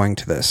from going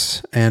to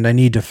this, and I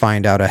need to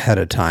find out ahead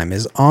of time,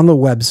 is on the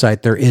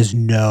website there is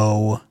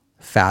no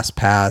fast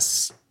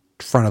pass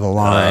front of the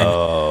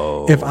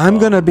line. If I'm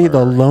going to be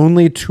the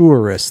lonely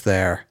tourist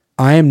there,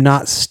 I am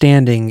not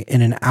standing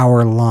in an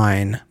hour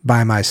line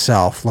by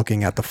myself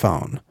looking at the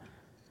phone.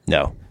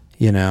 No.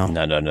 You know?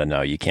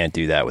 No. You can't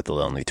do that with the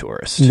lonely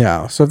tourist.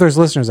 No. So if there's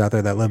listeners out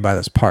there that live by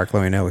this park,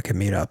 let me know. We can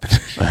meet up.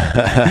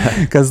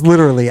 Because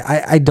literally,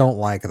 I don't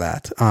like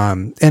that.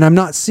 And I'm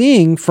not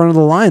seeing front of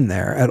the line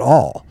there at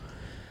all.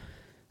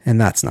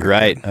 And that's not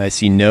right. good. I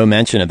see no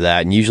mention of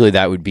that. And usually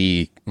that would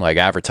be like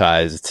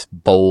advertised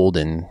bold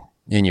and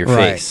in your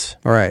face.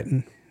 Right.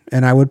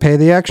 And I would pay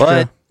the extra.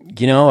 But,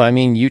 I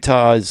mean,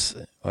 Utah's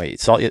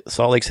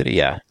Salt Lake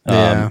City,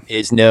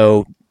 is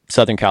no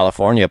Southern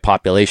California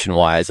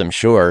population-wise, I'm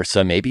sure.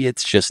 So maybe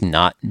it's just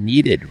not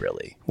needed,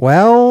 really.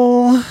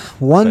 Well,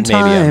 one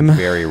time, maybe I'm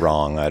very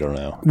wrong. I don't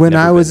know. When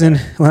I was in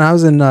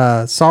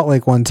Salt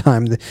Lake one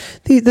time,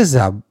 this is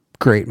how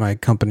great my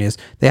company is.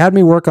 They had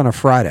me work on a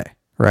Friday,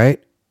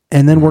 right?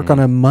 And then work on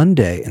a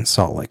Monday in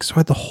Salt Lake. So I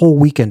had the whole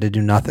weekend to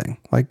do nothing.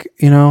 Like,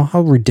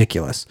 how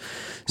ridiculous.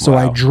 So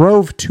I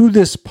drove to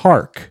this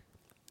park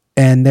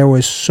and there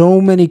was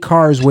so many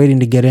cars waiting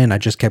to get in. I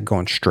just kept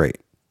going straight.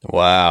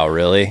 Wow,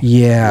 really?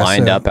 Yeah.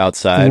 Lined up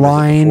outside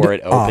before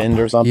it opened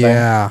or something?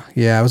 Yeah.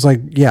 It was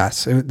like,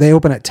 yes. They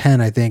open at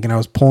 10, I think, and I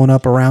was pulling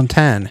up around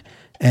 10.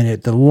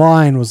 And the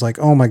line was like,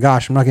 oh my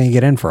gosh, I'm not going to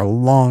get in for a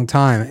long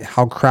time.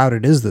 How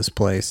crowded is this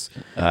place?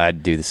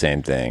 I'd do the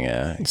same thing,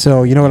 yeah.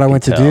 So you know what I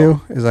went to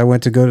do? Is I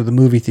went to go to the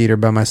movie theater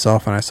by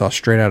myself, and I saw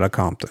Straight Outta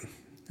Compton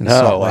in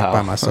Salt Lake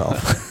by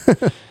myself.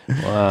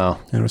 Wow.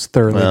 And I was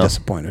thoroughly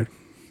disappointed.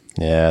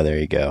 Yeah, there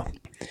you go.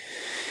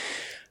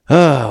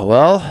 Oh,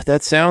 well,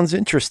 that sounds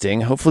interesting.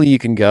 Hopefully you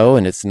can go,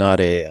 and it's not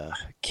a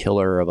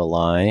killer of a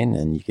line,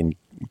 and you can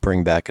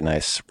bring back a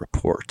nice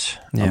report.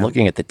 Yeah. I'm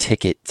looking at the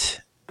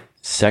ticket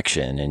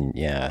section,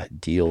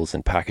 and deals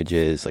and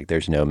packages, like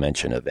there's no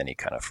mention of any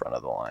kind of front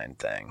of the line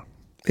thing.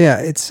 Yeah,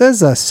 it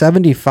says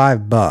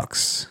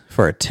 $75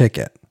 for a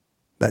ticket.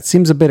 That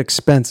seems a bit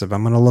expensive.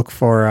 I'm going to look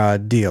for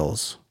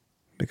deals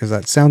because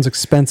that sounds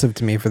expensive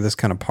to me for this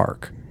kind of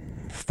park.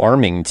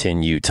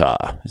 Farmington,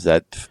 Utah. Is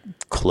that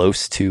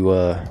close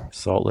to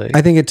Salt Lake?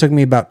 I think it took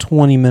me about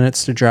 20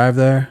 minutes to drive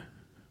there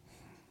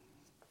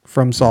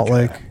from Salt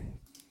Lake.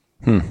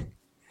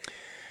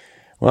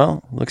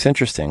 Well, looks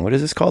interesting. What is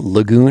this called?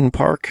 Lagoon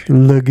Park?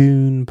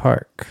 Lagoon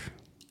Park.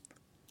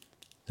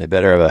 They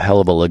better have a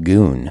hell of a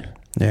lagoon.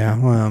 Yeah,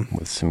 well,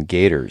 with some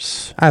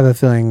gators. I have a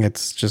feeling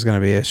it's just going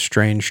to be a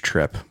strange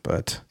trip,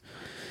 but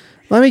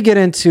let me get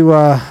into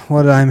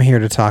what I'm here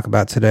to talk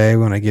about today. I'm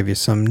going to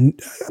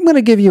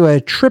give you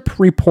a trip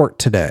report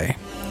today.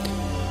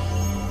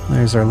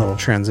 There's our little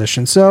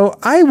transition. So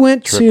I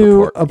went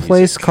to a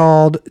place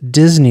called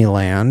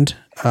Disneyland.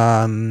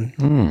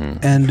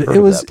 And it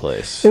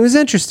was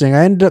interesting.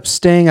 I ended up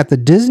staying at the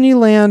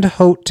Disneyland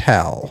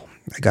Hotel.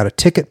 I got a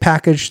ticket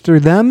package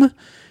through them.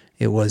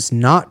 It was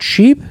not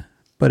cheap,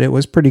 but it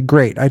was pretty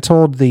great. I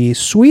told the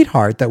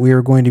sweetheart that we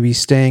were going to be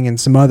staying in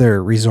some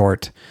other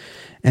resort.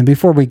 And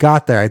before we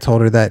got there, I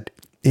told her that,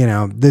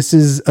 this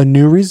is a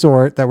new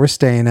resort that we're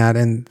staying at.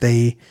 And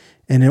the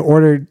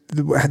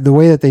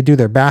way that they do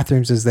their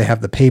bathrooms is they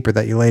have the paper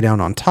that you lay down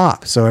on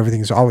top. So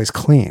everything's always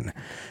clean.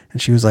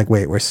 And she was like,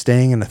 wait, we're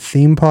staying in a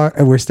theme park?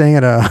 We're staying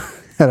at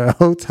a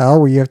hotel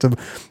where you have to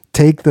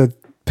take the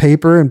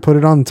paper and put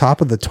it on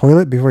top of the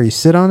toilet before you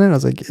sit on it. I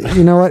was like,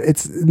 you know what?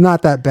 It's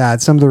not that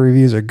bad. Some of the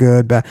reviews are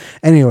good, but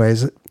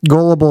anyways,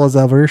 gullible as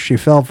ever, she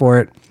fell for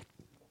it.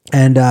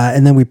 And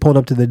then we pulled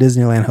up to the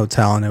Disneyland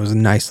hotel, and it was a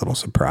nice little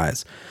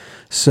surprise.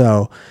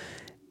 So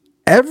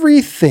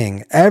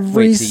everything,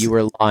 Wait, so you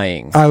were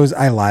lying. I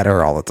lied to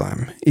her all the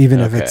time, even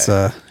if it's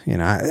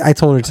I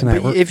told her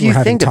tonight. If you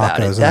think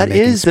about it, that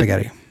is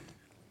spaghetti.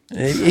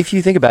 If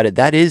you think about it,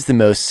 that is the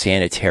most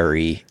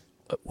sanitary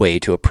way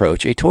to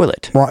approach a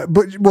toilet.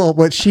 Well,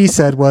 what she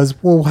said was,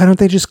 well, why don't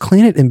they just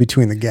clean it in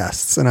between the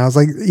guests? And I was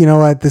like, you know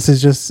what? This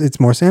is just, it's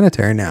more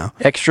sanitary now.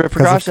 Extra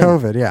precaution.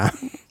 Because of COVID,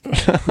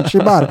 yeah. She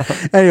bought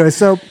it. Anyway,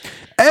 so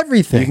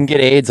everything. You can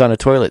get AIDS on a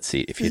toilet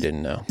seat if you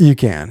didn't know. You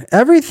can.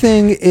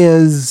 Everything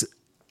is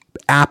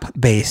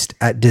app-based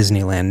at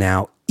Disneyland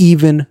now,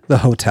 even the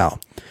hotel.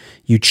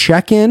 You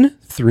check in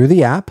through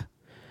the app.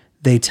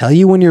 They tell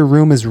you when your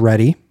room is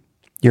ready.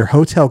 Your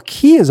hotel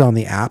key is on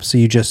the app, so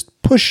you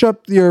just push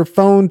up your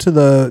phone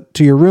to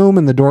your room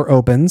and the door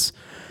opens.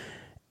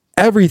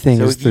 Everything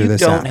is through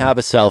this app. So if you don't have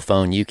a cell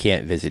phone, you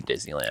can't visit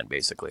Disneyland,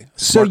 basically.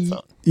 So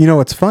you know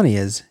what's funny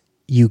is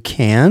you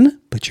can,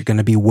 but you're going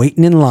to be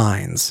waiting in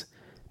lines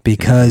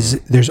because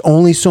there's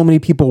only so many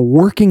people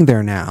working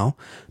there now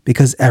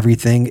because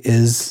everything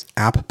is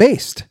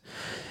app-based.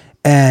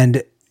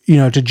 And,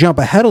 to jump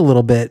ahead a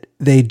little bit,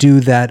 they do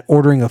that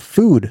ordering of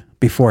food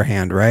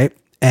beforehand, right?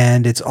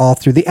 And it's all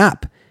through the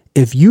app.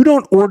 If you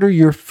don't order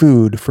your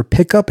food for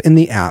pickup in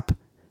the app,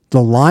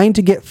 the line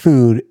to get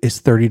food is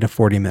 30 to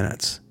 40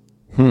 minutes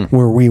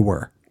where we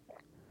were.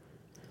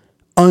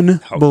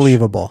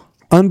 Unbelievable. Ouch.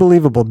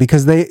 Unbelievable,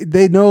 because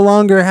they no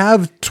longer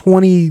have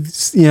 20,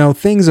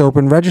 things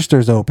open,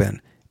 registers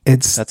open.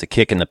 That's a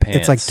kick in the pants.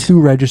 It's like 2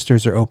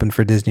 registers are open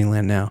for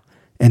Disneyland now,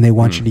 and they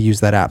want you to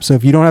use that app. So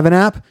if you don't have an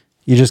app,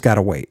 you just got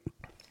to wait.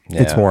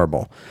 Yeah. It's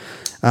horrible.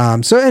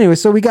 So anyway,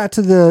 so we got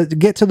to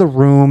get to the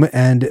room,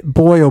 and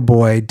boy, oh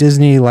boy,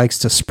 Disney likes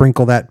to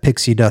sprinkle that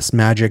pixie dust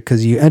magic,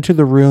 because you enter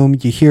the room,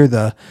 you hear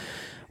the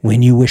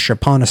 "When You Wish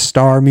Upon a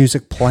Star"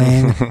 music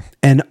playing,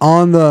 and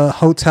on the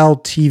hotel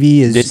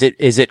TV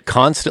is it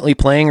constantly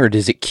playing, or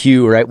does it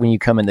cue right when you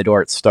come in the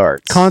door? It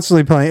starts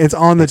constantly playing. It's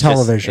on the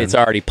television. It's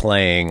already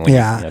playing.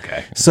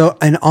 Okay. So,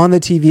 and on the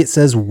TV it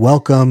says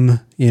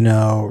 "Welcome,"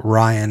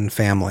 Ryan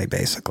family,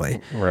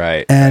 basically.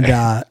 Right.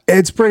 And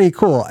it's pretty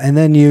cool. And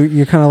then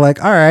you're kind of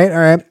like, all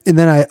right. And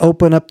then I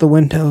open up the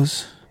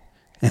windows,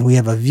 and we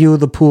have a view of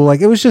the pool.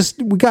 Like, it was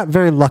just, we got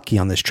very lucky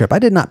on this trip. I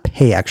did not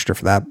pay extra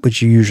for that,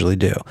 which you usually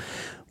do,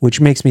 which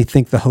makes me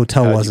think the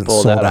hotel wasn't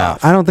sold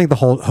out. I don't think the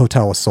whole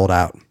hotel was sold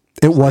out.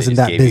 It wasn't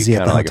that busy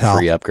at the hotel. Like a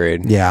free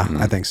upgrade. Yeah,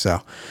 I think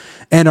so.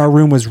 And our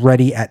room was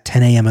ready at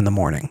 10 a.m. in the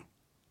morning.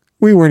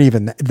 We weren't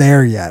even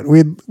there yet.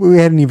 We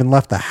hadn't even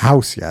left the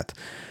house yet.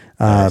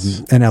 Nice.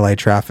 In LA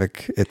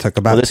traffic, it took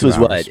about 2 hours. This was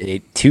what,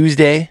 a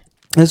Tuesday?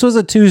 This was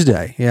a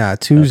Tuesday. Yeah,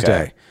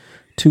 Tuesday.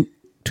 Okay.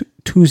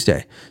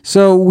 Tuesday.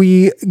 So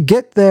we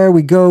get there,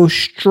 we go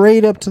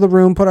straight up to the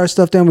room, put our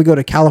stuff down, we go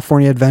to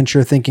California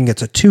Adventure thinking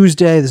it's a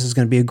Tuesday, this is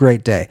going to be a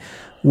great day.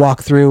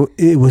 Walk through,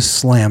 it was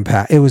slam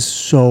packed. It was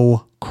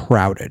so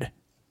crowded.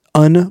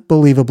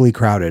 Unbelievably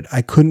crowded.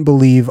 I couldn't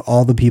believe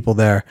all the people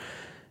there.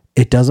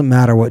 It doesn't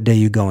matter what day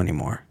you go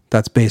anymore.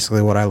 That's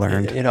basically what I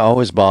learned. It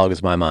always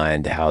boggles my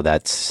mind how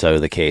that's so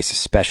the case,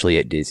 especially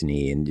at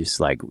Disney, and just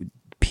like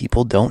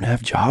people don't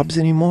have jobs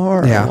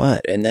anymore or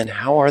what? And then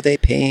how are they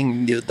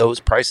paying those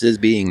prices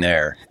being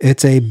there?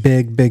 It's a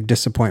big, big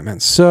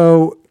disappointment.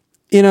 So,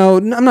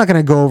 I'm not going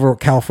to go over what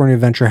California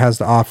Adventure has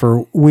to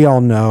offer. We all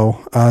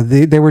know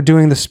they were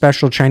doing the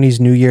special Chinese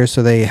New Year,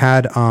 so they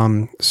had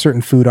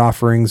certain food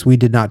offerings. We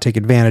did not take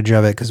advantage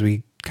of it because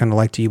we kind of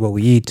like to eat what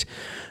we eat.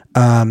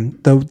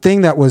 The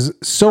thing that was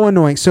so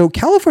annoying. So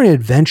California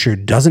Adventure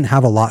doesn't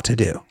have a lot to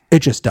do. It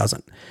just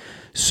doesn't.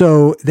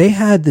 So they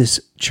had this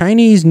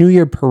Chinese New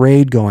Year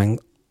parade going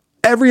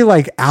every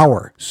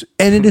hour.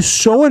 And it is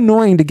so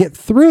annoying to get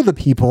through the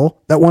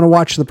people that want to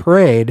watch the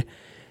parade.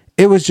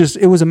 It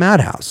was a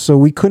madhouse. So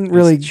we couldn't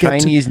really get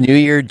Chinese New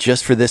Year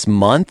just for this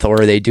month,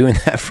 or are they doing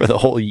that for the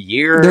whole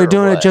year? They're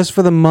doing it just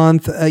for the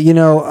month.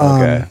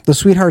 The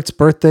Sweetheart's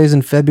birthdays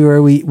in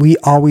February. We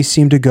always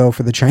seem to go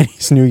for the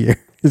Chinese New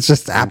Year. It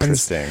just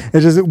happens. It's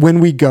just when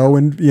we go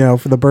and,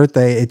 for the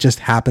birthday, it just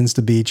happens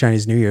to be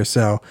Chinese New Year.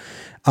 So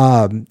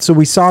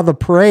we saw the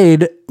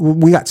parade.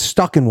 We got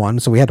stuck in one,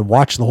 so we had to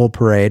watch the whole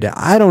parade.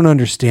 I don't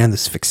understand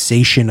this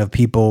fixation of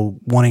people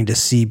wanting to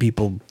see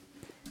people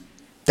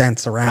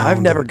dance around.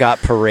 I've never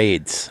got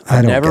parades.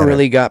 I've never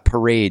really got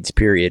parades,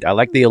 period. I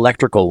like the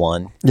electrical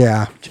one.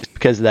 Yeah. Just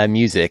because of that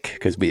music,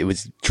 because it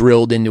was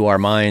drilled into our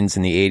minds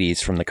in the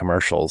 80s from the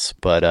commercials.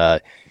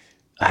 But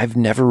I've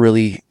never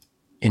really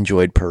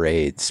enjoyed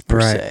parades per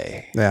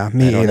se. Yeah,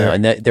 me either.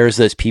 And there's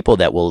those people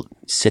that will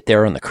sit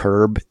there on the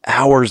curb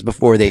hours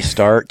before they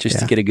start just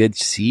to get a good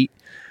seat.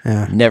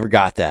 Yeah. Never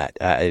got that.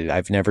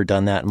 I've never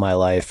done that in my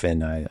life,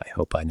 and I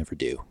hope I never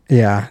do.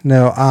 Yeah,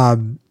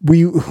 no.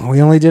 We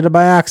only did it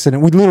by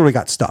accident. We literally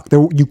got stuck.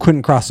 You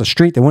couldn't cross the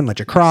street. They wouldn't let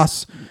you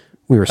cross.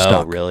 We were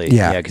stuck. Oh, really?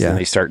 Yeah. Because then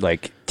they start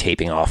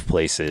taping off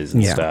places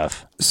and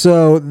stuff.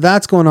 So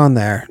that's going on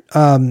there.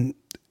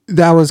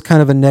 That was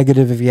kind of a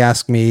negative, if you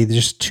ask me.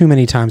 Just too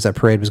many times that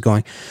parade was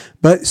going.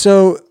 But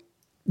so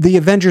the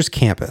Avengers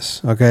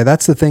Campus, okay,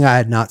 that's the thing I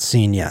had not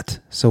seen yet.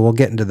 So we'll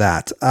get into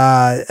that.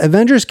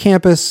 Avengers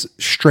Campus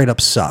straight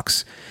up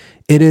sucks.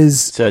 It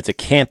is. So it's a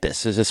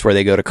campus. Is this where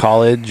they go to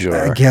college? Or?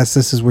 I guess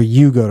this is where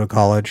you go to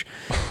college.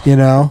 You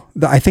know,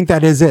 I think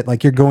that is it.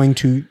 Like you're going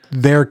to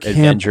their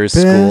Avengers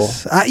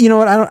campus. School. You know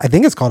what? I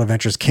think it's called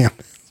Avengers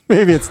Campus.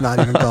 Maybe it's not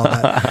even called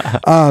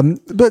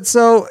that. But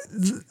so,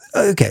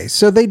 okay.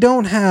 So they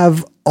don't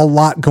have a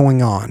lot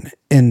going on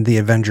in the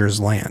Avengers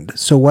land.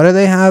 So what do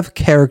they have?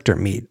 Character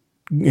meet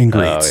and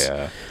greets. Oh,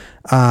 yeah.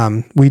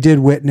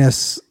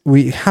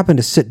 We happened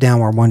to sit down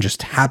where one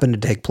just happened to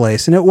take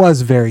place, and it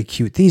was very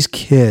cute. These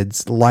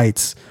kids,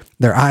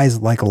 their eyes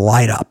like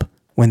light up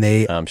when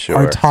they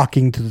are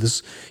talking to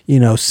this,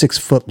 6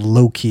 foot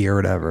Loki or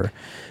whatever.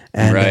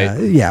 And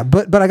right.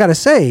 But I gotta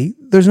say,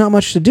 there's not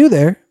much to do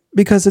there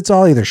because it's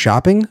all either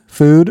shopping,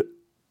 food,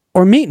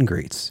 or meet and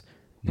greets.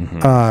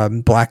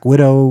 Mm-hmm. Black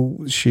Widow,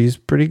 she's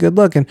pretty good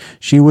looking.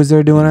 She was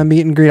there doing a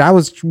meet and greet. I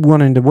was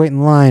wanting to wait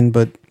in line,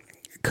 but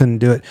couldn't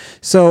do it.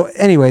 So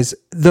anyways,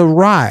 the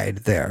ride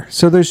there.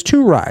 So there's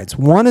 2 rides.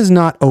 One is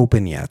not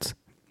open yet.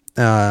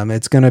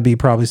 It's going to be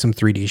probably some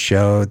 3D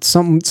show. It's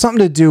something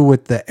to do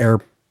with the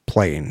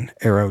airplane,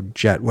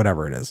 Aerojet,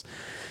 whatever it is.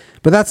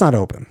 But that's not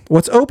open.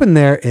 What's open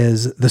there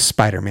is the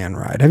Spider-Man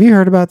ride. Have you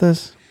heard about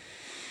this?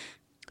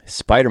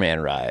 Spider-Man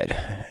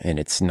ride. And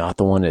it's not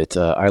the one at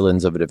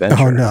Islands of Adventure.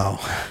 Oh, no.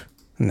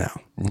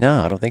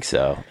 No, I don't think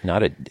so.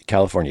 Not a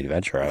California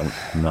Adventure. I'm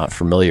not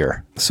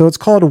familiar. So it's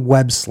called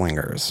Web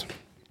Slingers.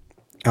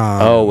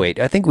 Oh, wait.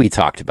 I think we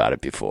talked about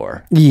it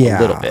before. Yeah.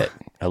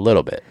 A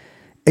little bit.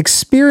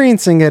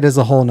 Experiencing it is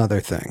a whole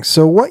nother thing.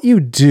 So what you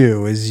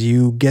do is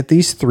you get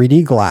these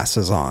 3D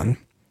glasses on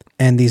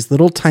and these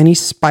little tiny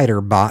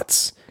spider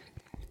bots.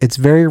 It's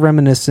very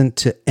reminiscent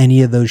to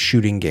any of those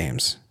shooting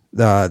games in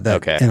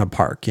a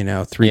park,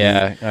 3D.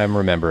 Yeah, I'm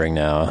remembering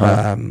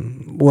now.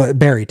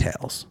 Berry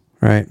Tales,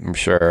 right? I'm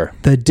sure.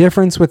 The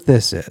difference with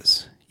this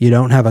is you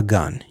don't have a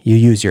gun. You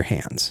use your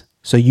hands.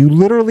 So you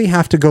literally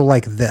have to go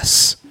like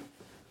this.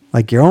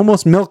 Like you're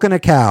almost milking a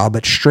cow,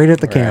 but straight at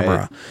the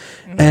camera.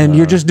 And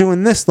you're just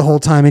doing this the whole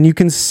time. And you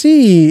can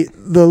see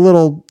the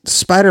little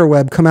spider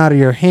web come out of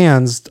your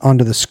hands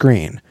onto the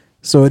screen.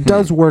 So it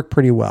does work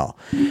pretty well.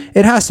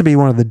 It has to be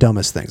one of the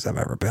dumbest things I've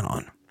ever been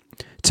on.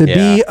 To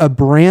be a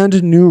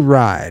brand new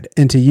ride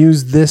and to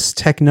use this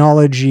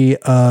technology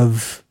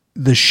of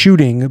the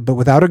shooting, but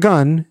without a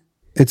gun,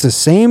 it's the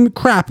same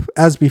crap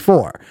as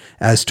before,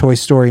 as Toy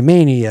Story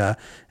Mania,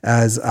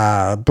 as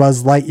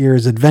Buzz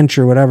Lightyear's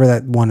Adventure, whatever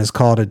that one is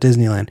called at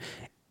Disneyland,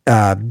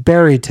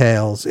 Berry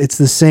Tales. It's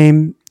the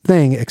same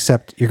thing,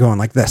 except you're going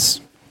like this.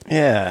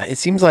 Yeah, it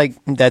seems like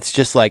that's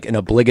just like an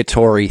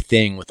obligatory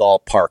thing with all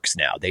parks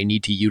now. They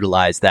need to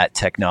utilize that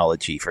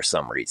technology for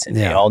some reason.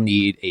 Yeah. They all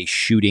need a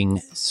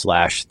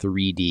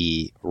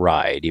shooting/3D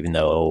ride, even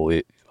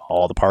though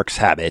all the parks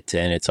have it,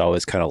 and it's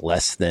always kind of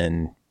less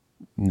than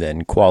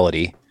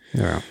quality.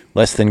 Yeah.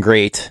 Less than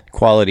great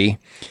quality.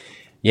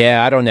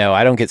 Yeah, I don't know.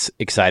 I don't get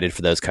excited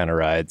for those kind of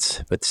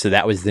rides. But so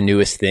that was the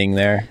newest thing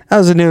there? That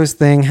was the newest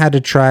thing. Had to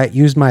try it.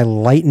 Used my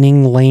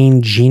Lightning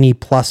Lane Genie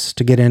Plus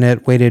to get in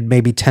it. Waited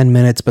maybe 10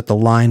 minutes, but the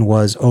line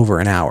was over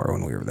an hour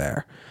when we were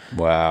there.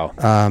 Wow.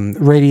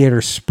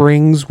 Radiator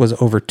Springs was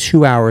over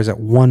 2 hours at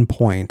one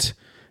point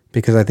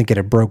because I think it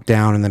had broke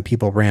down and then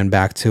people ran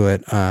back to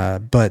it.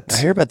 But I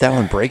hear about that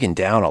one breaking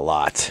down a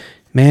lot.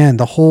 Man,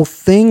 the whole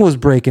thing was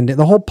breaking down.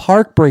 The whole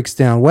park breaks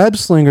down. Web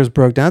Slingers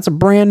broke down. It's a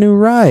brand new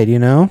ride,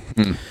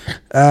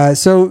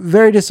 So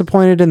very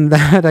disappointed in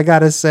that, I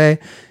gotta say.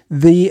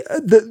 They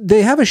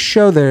have a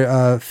show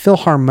there,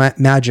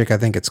 Magic, I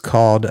think it's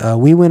called.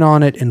 We went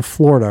on it in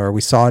Florida, or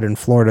we saw it in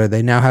Florida.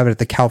 They now have it at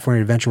the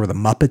California Adventure where the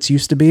Muppets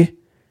used to be.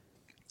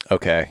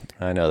 Okay,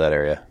 I know that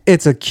area.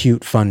 It's a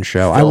cute, fun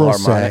show. I will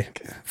say.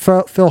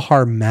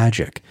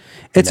 Magic.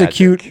 It's a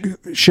cute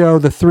show.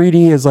 The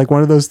 3D is like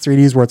one of those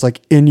 3Ds where it's like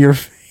in your,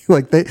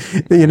 like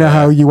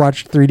how you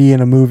watch 3D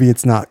in a movie,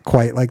 it's not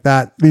quite like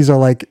that. These are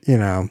like,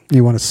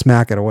 you want to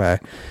smack it away.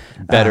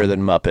 Better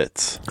than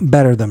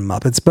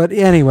Muppets. But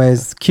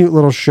anyways, cute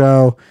little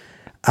show.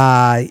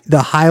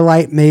 The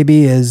highlight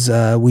maybe is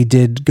we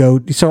did go.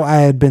 So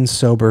I had been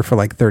sober for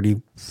like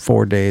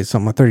 34 days,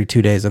 something like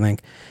 32 days, I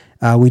think.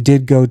 We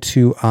did go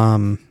to,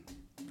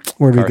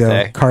 where did we go?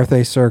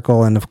 Carthay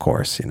Circle. And of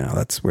course,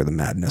 that's where the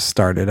madness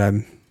started.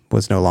 I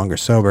was no longer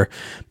sober,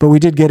 but we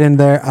did get in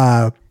there.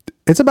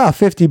 It's about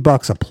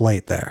 $50 a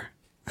plate there.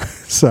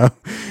 So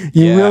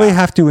you really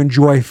have to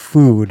enjoy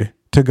food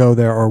to go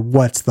there, or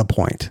what's the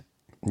point?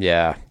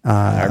 Yeah.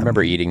 I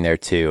remember eating there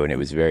too, and it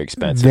was very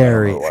expensive.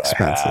 Very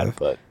expensive.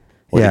 But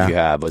what did you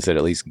have? Was it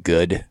at least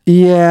good?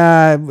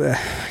 Yeah.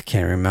 I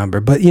can't remember,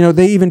 but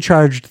they even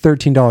charged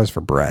 $13 for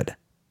bread.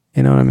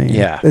 You know what I mean?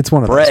 Yeah. It's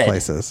one of those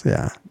places.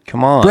 Yeah.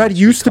 Come on. Bread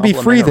used to be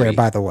free there,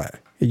 by the way.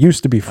 It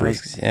used to be free.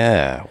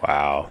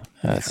 Wow.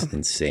 That's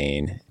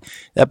insane.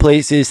 That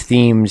place is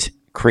themed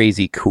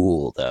crazy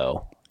cool,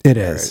 though. It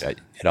is.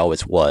 It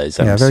always was.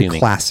 I'm very assuming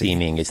classy.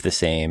 theming is the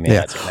same.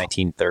 Yeah, it's like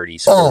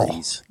 1930s,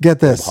 40s. Oh, get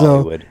this.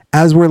 Hollywood. So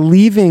as we're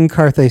leaving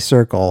Carthay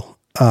Circle,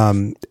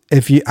 I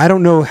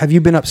don't know, have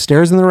you been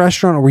upstairs in the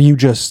restaurant or were you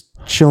just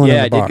chilling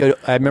in the bar? I did go.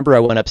 I remember I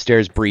went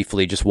upstairs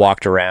briefly, just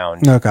walked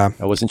around. Okay.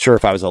 I wasn't sure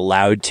if I was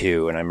allowed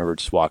to, and I remember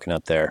just walking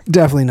up there.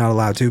 Definitely not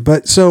allowed to.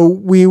 But so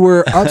we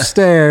were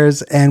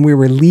upstairs and we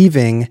were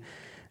leaving.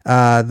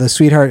 The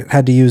sweetheart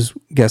had to use,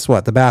 guess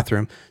what, the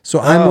bathroom. So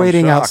I'm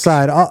waiting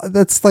outside.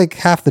 That's like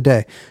half the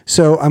day.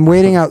 So I'm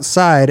waiting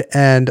outside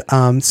and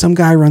some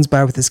guy runs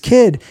by with his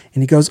kid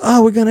and he goes,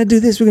 oh, we're going to do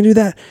this, we're going to do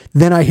that.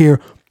 Then I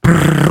hear,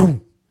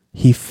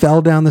 he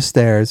fell down the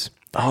stairs.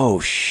 Oh,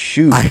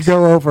 shoot. I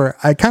go over.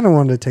 I kind of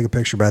wanted to take a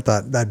picture, but I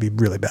thought that'd be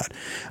really bad.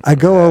 I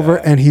go over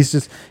and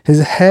his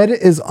head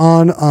is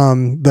on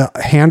the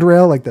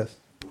handrail like this.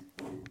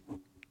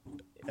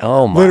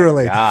 Oh, my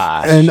Literally.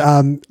 gosh.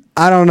 And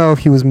I don't know if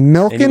he was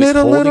milking it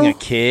a little. A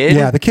kid?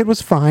 Yeah, the kid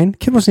was fine.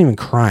 Kid wasn't even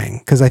crying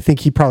because I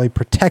think he probably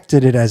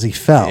protected it as he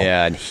fell.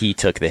 Yeah, and he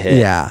took the hit.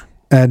 Yeah.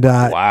 And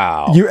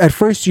wow. At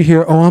first you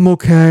hear, oh, I'm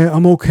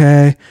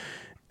okay.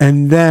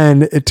 And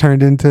then it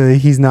turned into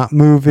he's not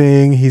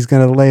moving. He's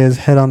going to lay his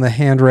head on the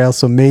handrail.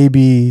 So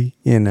maybe,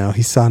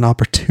 he saw an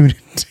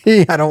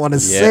opportunity. I don't want to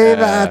say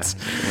that.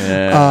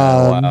 Yeah,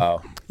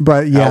 wow.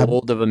 But yeah. How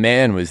old of a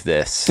man was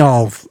this?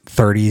 Oh,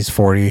 30s,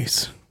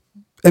 40s.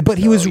 But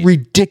he was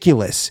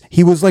ridiculous.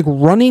 He was like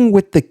running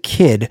with the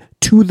kid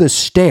to the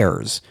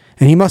stairs,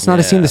 and he must not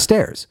have seen the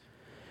stairs.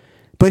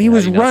 But he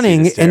was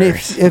running, and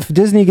if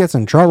Disney gets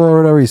in trouble or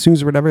whatever, he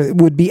sues or whatever, it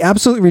would be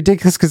absolutely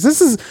ridiculous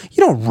because you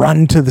don't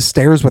run to the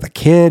stairs with a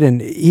kid.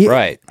 And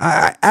right.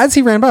 As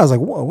he ran by, I was like,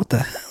 whoa, what the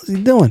hell is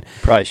he doing?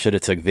 Probably should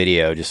have took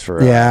video just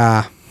for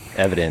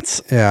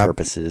evidence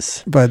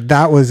purposes. But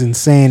that was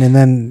insane. And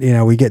then,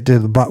 we get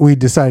to we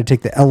decided to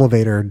take the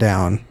elevator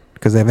down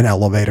because they have an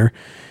elevator.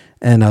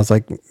 And I was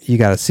like, you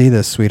got to see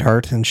this,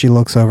 sweetheart. And she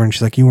looks over and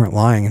she's like, you weren't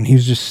lying. And he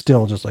was just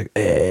still just like,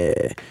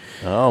 eh.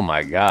 Oh,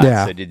 my God.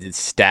 Yeah. So did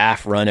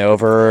staff run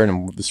over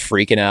and was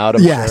freaking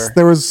out? Yes.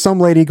 There was some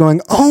lady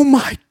going, oh,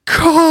 my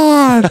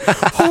God.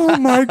 Oh,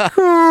 my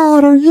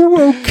God. Are you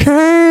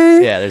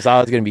okay? Yeah. There's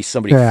always going to be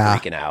somebody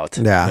freaking out.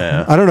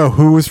 Yeah. I don't know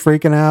who was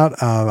freaking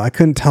out. I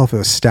couldn't tell if it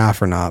was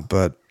staff or not,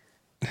 but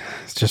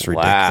it's just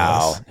ridiculous.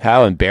 Wow.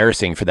 How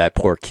embarrassing for that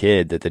poor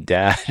kid that the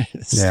dad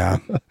is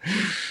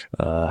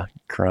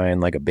crying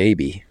like a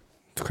baby.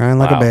 Crying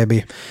like a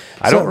baby.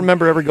 I don't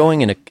remember ever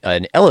going in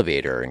an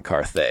elevator in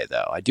Carthay,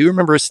 though. I do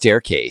remember a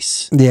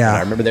staircase. Yeah. And I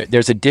remember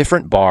there's a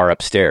different bar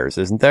upstairs,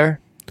 isn't there?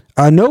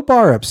 No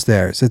bar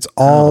upstairs. It's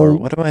all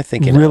what am I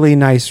thinking really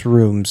nice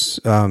rooms.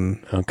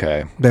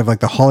 Okay. They have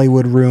like the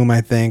Hollywood room, I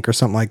think, or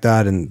something like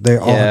that. And they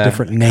all have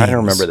different names. I don't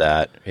remember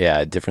that.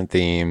 Yeah, different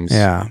themes.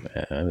 Yeah.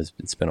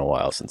 It's been a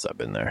while since I've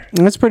been there.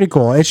 It's pretty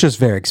cool. It's just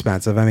very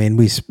expensive. I mean,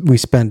 we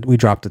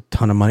dropped a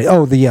ton of money.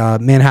 Oh, the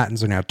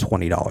Manhattans are now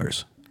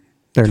 $20.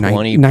 They're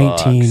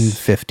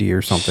 $19.50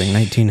 or something.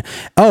 19.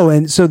 Oh,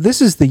 and so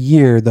this is the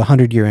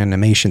 100-year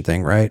animation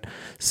thing, right?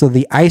 So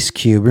the ice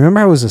cube. Remember,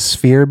 I was a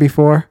sphere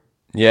before.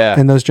 Yeah.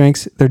 And those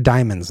drinks, they're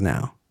diamonds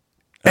now.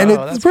 And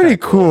it's pretty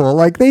cool.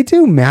 Like they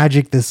do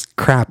magic this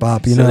crap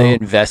up, you know. So they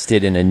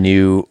invested in a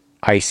new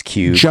ice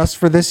cube just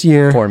for this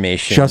year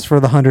formation, just for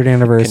the 100th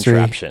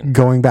anniversary,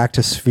 going back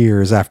to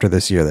spheres after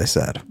this year. They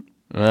said.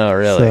 Oh,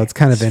 really? So it's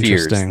kind of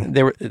interesting.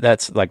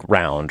 That's like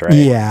round, right?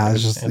 Yeah,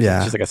 it's just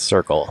like a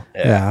circle.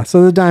 Yeah.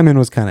 So the diamond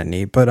was kind of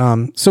neat, but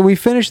so we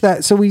finished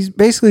that. So we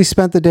basically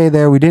spent the day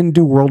there. We didn't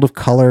do World of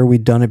Color.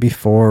 We'd done it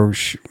before.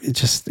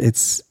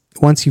 It's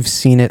once you've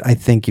seen it, I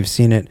think you've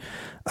seen it.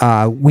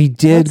 We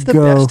did What's the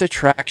best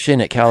attraction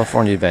at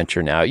California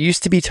Adventure now? It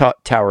used to be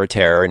Tower of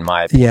Terror, in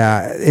my opinion.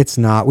 Yeah, it's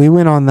not. We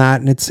went on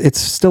that, and it's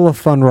still a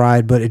fun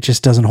ride, but it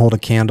just doesn't hold a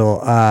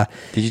candle.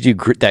 Did you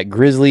do that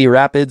Grizzly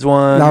Rapids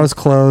one? That was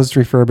closed,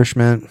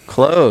 refurbishment.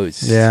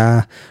 Closed.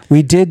 Yeah.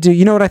 We did do,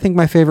 you know what I think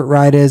my favorite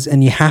ride is,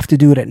 and you have to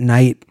do it at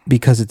night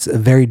because it's a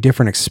very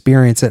different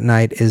experience at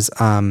night, is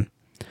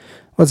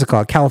what's it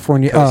called?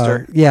 California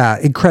Coaster.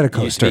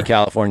 Incredicoaster. Used to be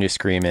California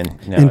Screaming.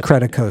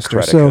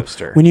 Incredicoaster. So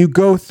when you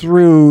go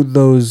through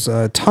those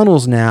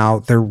tunnels now,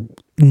 they're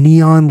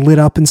neon lit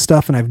up and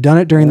stuff. And I've done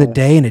it during the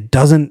day, and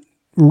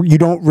you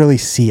don't really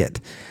see it.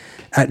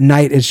 At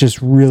night, it's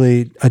just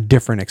really a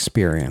different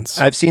experience.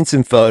 I've seen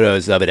some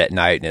photos of it at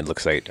night, and it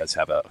looks like it does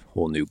have a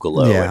whole new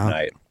glow at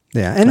night.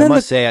 Yeah, and then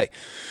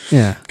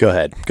go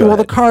ahead.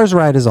 The Cars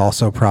ride is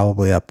also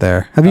probably up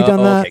there. Have you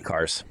done that? Okay,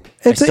 Cars.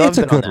 It's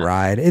a good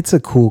ride. It's a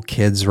cool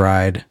kids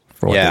ride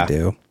for what they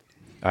do.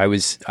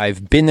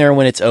 I've been there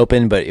when it's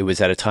open, but it was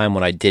at a time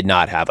when I did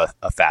not have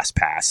a fast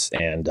pass,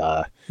 and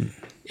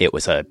it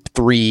was a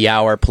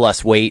 3-hour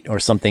plus wait or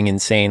something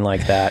insane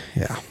like that.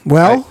 Yeah.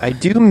 Well, I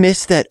do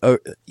miss that.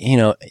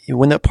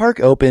 When the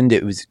park opened,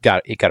 it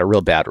got a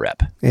real bad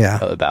rep. Yeah.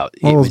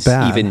 It was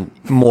even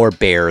more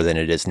bare than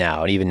it is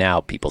now, and even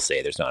now people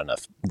say there's not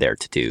enough there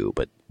to do,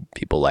 but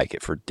people like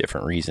it for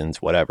different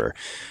reasons, whatever.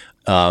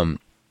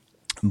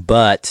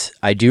 But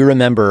I do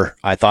remember,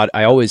 I thought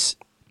I always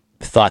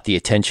thought the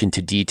attention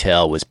to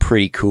detail was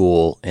pretty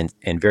cool and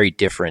very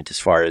different as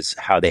far as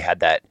how they had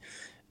that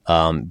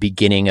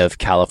beginning of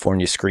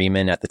California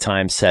Screamin' at the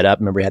time set up.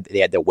 Remember they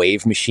had the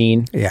wave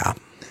machine? Yeah.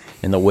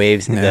 And the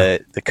waves,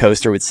 the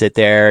coaster would sit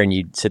there, and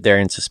you'd sit there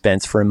in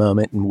suspense for a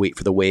moment and wait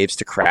for the waves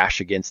to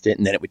crash against it,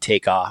 and then it would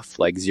take off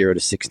like 0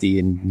 to 60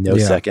 in no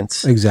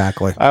seconds.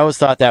 Exactly. I always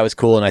thought that was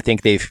cool, and I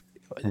think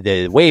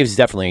the waves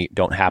definitely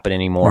don't happen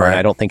anymore, and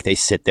I don't think they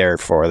sit there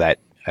for that.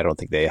 I don't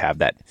think they have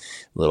that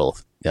little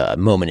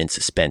moment in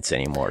suspense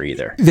anymore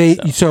either.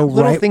 So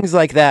little things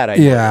like that.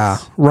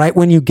 Right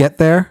when you get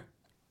there,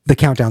 the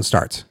countdown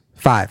starts.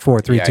 5,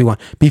 4, 3, 2, 1.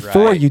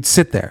 Before you'd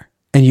sit there.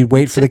 And you'd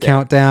wait for the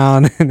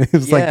countdown, and it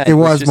was it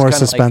was more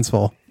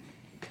suspenseful.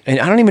 And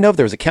I don't even know if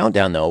there was a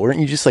countdown though.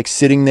 Weren't you just like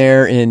sitting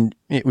there, and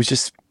it was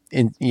just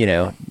it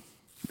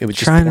was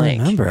just blank. To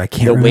remember, I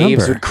can't remember. The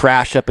waves would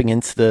crash up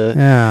against the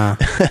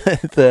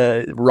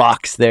the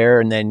rocks there,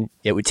 and then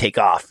it would take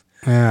off.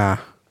 Yeah.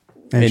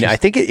 And I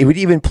think it would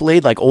even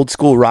played like old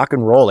school rock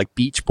and roll, like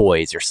Beach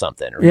Boys or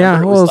something.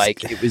 Remember?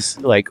 It was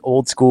like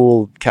old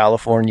school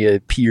California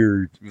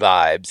pier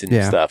vibes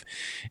and stuff.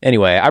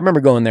 Anyway, I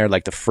remember going there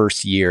like the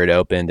first year it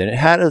opened, and it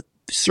had a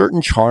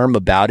certain charm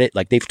about it.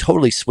 Like they've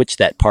totally switched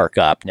that park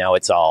up. Now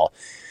it's all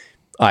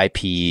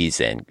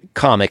IPs and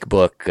comic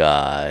book,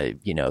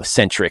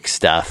 centric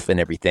stuff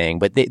and everything.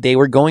 But they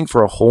were going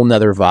for a whole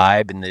nother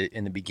vibe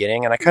in the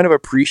beginning, and I kind of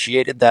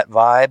appreciated that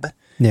vibe.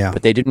 Yeah.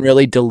 But they didn't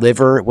really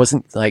deliver. It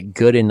wasn't like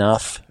good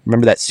enough.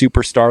 Remember that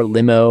Superstar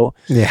limo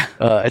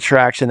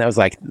attraction? That was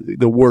like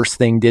the worst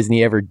thing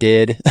Disney ever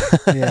did.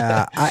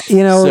 Yeah.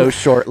 So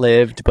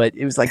short-lived, but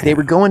it was like they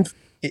were going,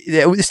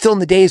 it was still in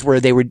the days where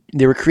they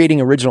were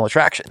creating original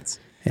attractions.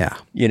 Yeah.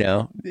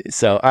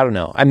 So I don't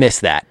know. I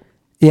miss that.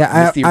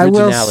 Yeah. I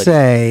will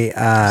say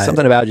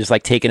something about just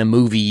like taking a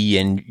movie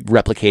and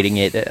replicating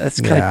it.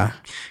 That's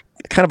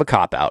kind of a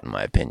cop-out in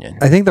my opinion.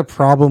 I think the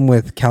problem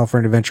with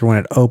California Adventure when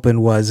it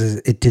opened was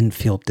it didn't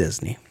feel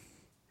Disney.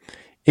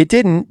 It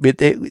didn't, but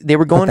they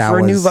were going for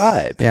a new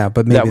vibe. Yeah,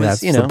 but maybe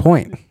that's the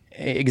point.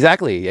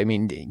 Exactly. I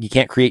mean, you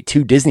can't create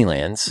two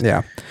Disneylands.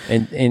 Yeah.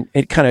 And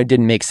it kind of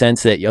didn't make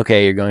sense that,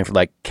 okay, you're going for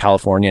like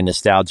California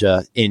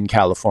nostalgia in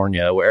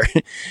California where,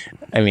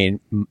 I mean,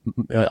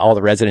 all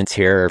the residents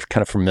here are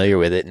kind of familiar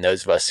with it, and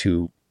those of us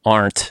who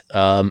aren't,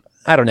 I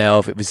don't know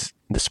if it was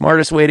the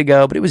smartest way to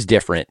go, but it was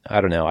different.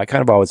 I don't know. I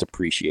kind of always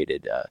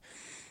appreciated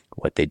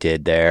what they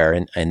did there,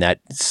 and that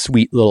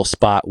sweet little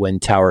spot when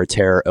Tower of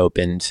Terror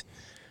opened.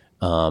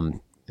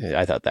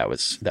 I thought that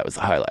was the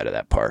highlight of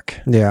that park.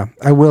 Yeah,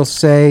 I will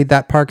say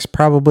that park's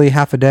probably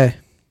half a day.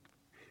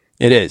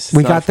 It is.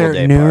 We got there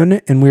at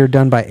noon, and we were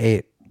done by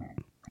 8.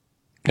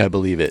 I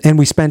believe it. And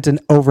we spent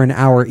over an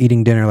hour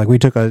eating dinner. Like we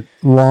took a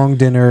long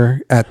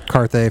dinner at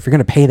Carthay. If you're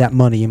going to pay that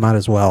money, you might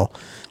as well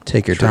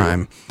take your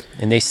time.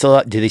 And do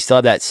they still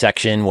have that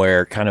section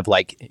where kind of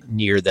like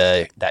near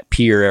that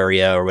pier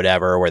area or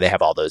whatever, where they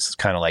have all those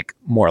kind of like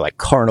more like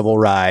carnival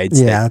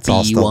rides? Yeah, that's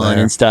all still there.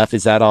 And stuff.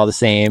 Is that all the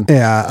same?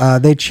 Yeah,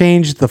 they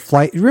changed the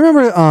flight.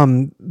 Remember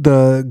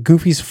the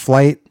Goofy's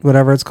Flight,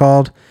 whatever it's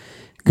called?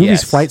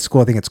 Goofy's Flight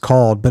School, I think it's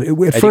called, but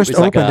it first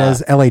opened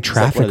as LA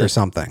Traffic or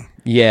something.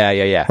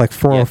 Yeah. Like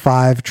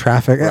 405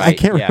 Traffic. Right. I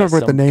can't remember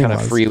what the name was.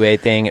 Kind of freeway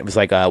thing. It was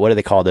like, what do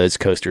they call those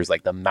coasters?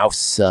 Like the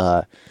mouse.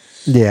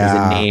 There's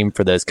a name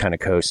for those kind of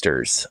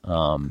coasters.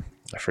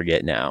 I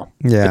forget now.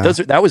 Yeah.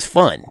 But that was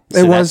fun. So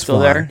it was still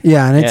fun. There?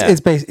 Yeah, and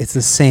it's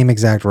the same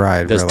exact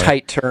ride. Those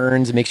tight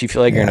turns, it makes you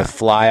feel like you're going to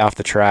fly off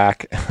the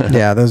track.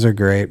 Yeah, those are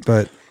great.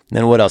 But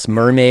then what else?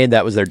 Mermaid,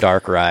 that was their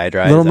dark ride,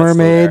 right? Little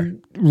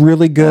Mermaid,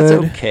 really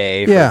good. That's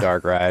okay for a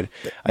dark ride.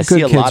 I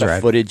see a lot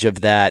of footage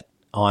of that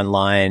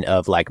online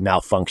of like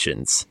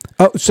malfunctions.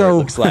 Oh, so it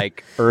looks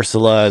like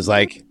Ursula is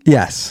like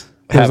yes.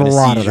 There's a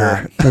lot of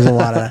that. There's a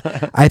lot of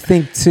that. I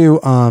think too.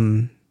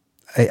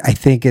 I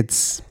think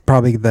it's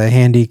probably the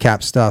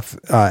handicap stuff.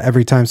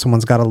 Every time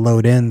someone's got to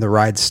load in, the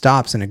ride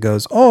stops and it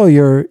goes, "Oh,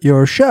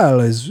 your shell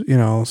is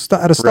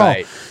at a stall."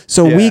 Right.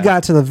 So we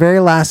got to the very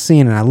last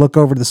scene, and I look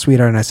over to the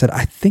sweetheart and I said,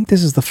 "I think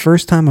this is the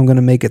first time I'm going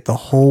to make it the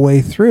whole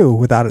way through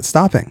without it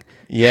stopping."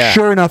 Yeah.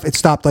 Sure enough, it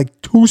stopped like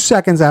 2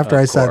 seconds after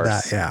I said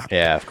that. Yeah.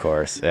 Yeah, of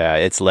course. Yeah,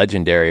 it's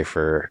legendary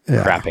for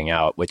crapping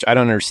out, which I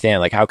don't understand.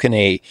 Like, how can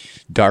a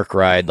dark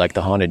ride like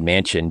the Haunted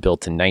Mansion,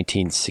 built in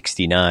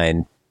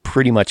 1969,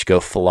 pretty much go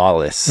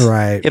flawless?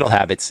 Right. It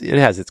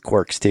has its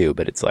quirks too,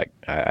 but it's like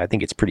I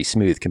think it's pretty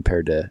smooth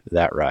compared to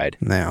that ride.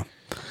 Yeah.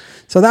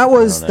 So that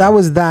was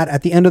that.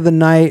 At the end of the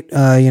night,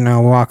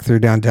 walk through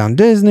downtown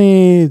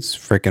Disney. It's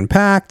freaking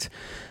packed.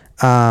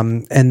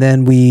 And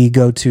then we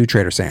go to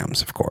Trader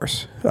Sam's, of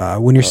course.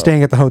 When you're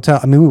staying at the hotel,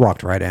 I mean, we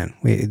walked right in.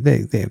 They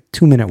have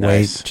 2-minute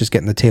wait, just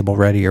getting the table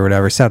ready or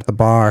whatever. Sat at the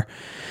bar,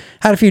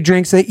 had a few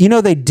drinks. They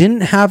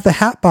didn't have the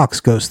Hatbox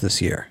Ghost this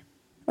year.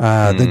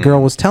 The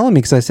girl was telling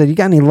me, because I said, "You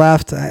got any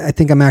left?" I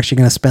think I'm actually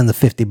going to spend the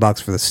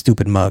 $50 for the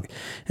stupid mug.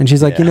 And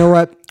she's like, "You know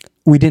what?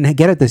 We didn't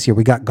get it this year.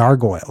 We got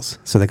gargoyles."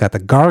 So they got the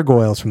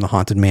gargoyles from the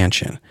Haunted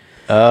Mansion.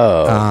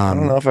 Oh, I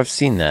don't know if I've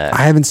seen that. I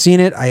haven't seen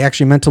it. I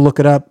actually meant to look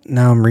it up.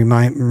 Now I'm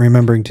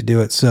remembering to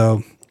do it.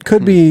 So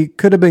Could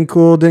have been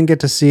cool. Didn't get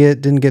to see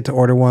it. Didn't get to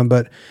order one,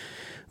 but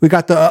we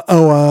got the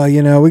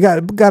we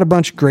got a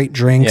bunch of great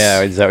drinks.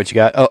 Yeah, is that what you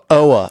got?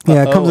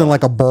 Yeah, it comes in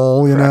like a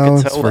bowl.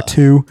 It's for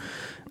two.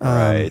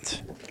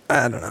 Right.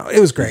 I don't know. It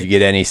was great. Did you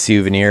get any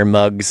souvenir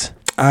mugs?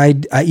 I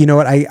you know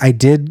what? I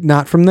did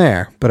not from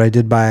there, but I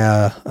did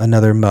buy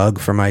another mug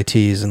for my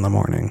teas in the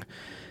morning,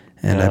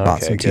 and I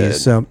bought some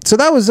teas. So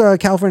that was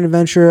California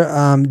Adventure.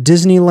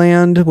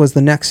 Disneyland was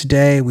the next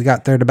day. We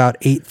got there at about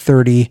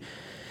 8:30.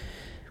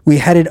 We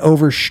headed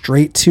over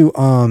straight to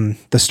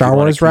the Star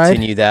Wars ride.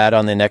 Continue that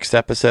on the next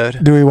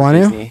episode. Do we want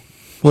to?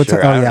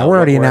 Sure, we're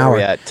already an hour.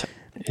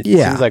 It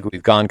seems like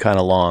we've gone kind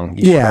of long.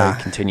 You should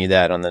probably continue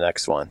that on the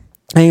next one.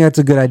 I think that's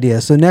a good idea.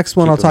 So next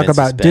one, I'll talk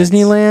about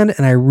Disneyland,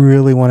 and I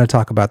really want to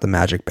talk about the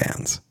magic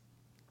bands.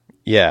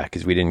 Yeah,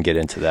 because we didn't get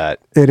into that.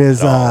 It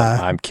is.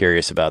 I'm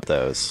curious about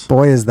those.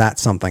 Boy, is that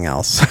something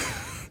else.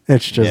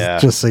 It's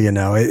just so you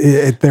know,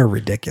 they're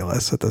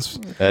ridiculous at this.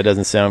 That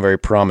doesn't sound very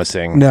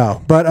promising.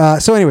 No, but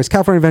so anyways,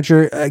 California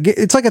Adventure,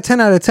 it's like a 10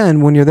 out of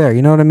 10 when you're there.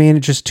 You know what I mean?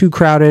 It's just too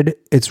crowded.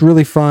 It's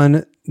really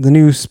fun. The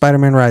new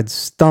Spider-Man ride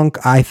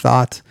stunk, I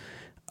thought.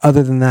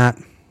 Other than that,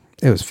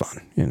 it was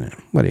fun.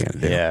 What are you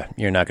going to do? Yeah,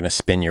 you're not going to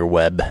spin your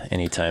web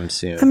anytime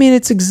soon. I mean,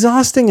 it's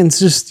exhausting and it's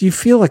just, you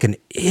feel like an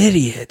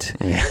idiot.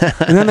 Yeah.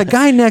 And then the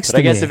guy next to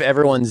me. I guess if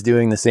everyone's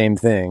doing the same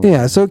thing.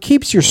 Yeah, so it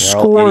keeps your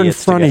score in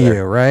front of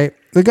you, right?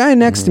 The guy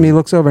next to me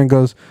looks over and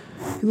goes,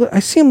 I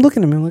see him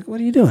looking at me. I'm like,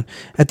 what are you doing?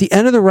 At the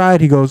end of the ride,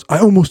 he goes, I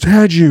almost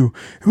had you.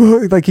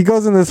 Like, he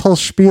goes in this whole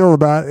spiel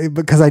about it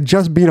because I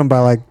just beat him by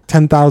like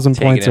 10,000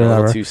 points or whatever. A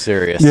little too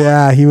serious.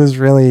 Yeah, he was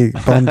really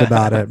bummed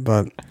about it.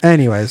 But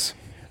anyways.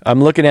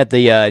 I'm looking at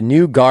the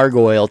new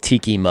Gargoyle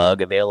Tiki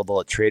mug available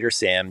at Trader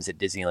Sam's at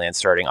Disneyland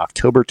starting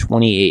October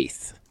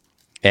 28th.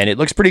 And it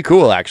looks pretty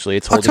cool, actually.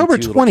 It's holding October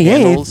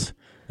 28th?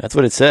 That's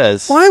what it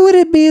says. Why would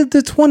it be the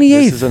 28th?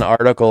 This is an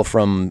article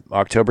from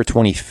October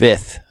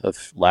 25th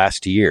of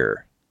last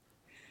year.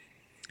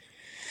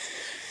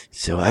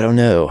 So I don't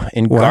know.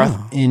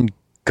 In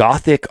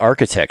Gothic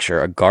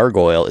architecture, a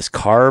gargoyle is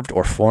carved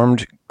or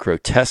formed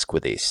grotesque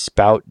with a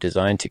spout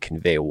designed to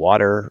convey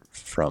water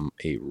from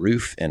a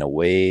roof and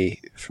away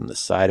from the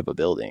side of a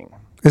building.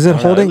 Is it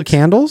holding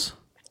candles?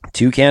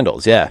 2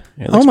 candles, yeah.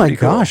 Oh my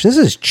gosh, this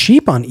is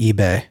cheap on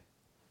eBay.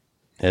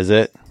 Is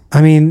it?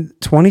 I mean,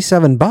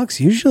 $27.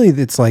 Usually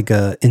it's like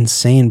a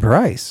insane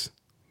price.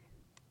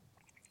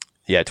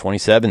 Yeah,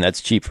 27, that's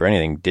cheap for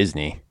anything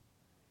Disney.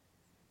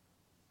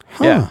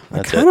 Huh, yeah,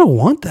 I kind of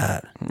want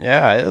that.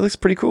 Yeah, it looks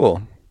pretty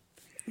cool.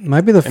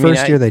 Might be the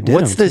first year they did.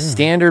 What's the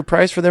standard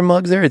price for their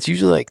mugs there? It's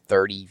usually like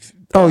 30.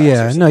 Oh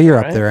yeah, no, you're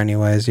up there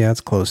anyways. Yeah,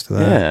 it's close to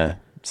that. Yeah,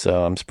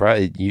 so I'm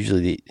surprised.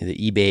 Usually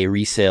the eBay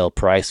resale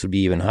price would be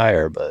even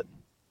higher, but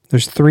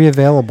there's 3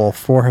 available.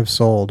 4 have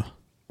sold.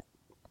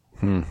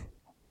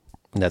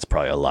 That's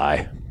probably a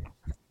lie.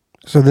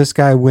 So this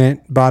guy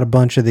bought a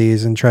bunch of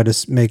these and tried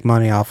to make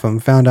money off them.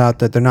 Found out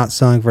that they're not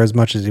selling for as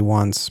much as he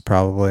wants,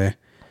 probably.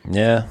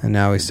 Yeah, and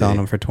now he's selling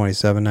them for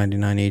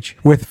 $27.99 each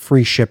with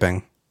free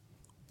shipping.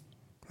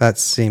 That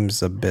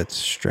seems a bit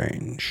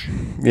strange.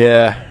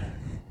 Yeah.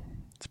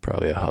 It's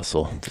probably a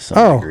hustle to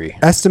some degree.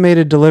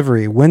 Estimated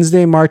delivery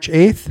Wednesday, March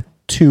 8th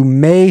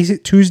to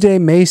Tuesday,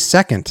 May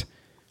 2nd.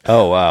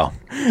 Oh, wow.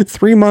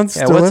 3 months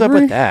delivery? What's up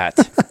with that?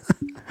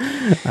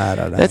 I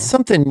don't know. That's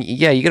something,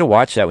 you got to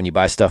watch that when you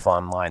buy stuff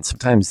online.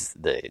 Sometimes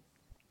the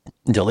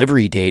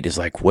delivery date is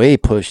like way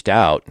pushed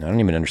out. I don't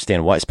even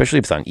understand why, especially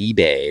if it's on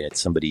eBay and it's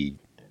somebody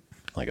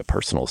like a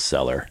personal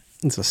seller.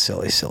 It's a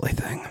silly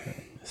thing.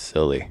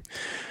 Silly.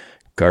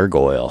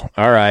 Gargoyle.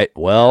 All right.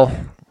 Well,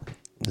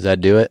 does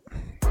that do it?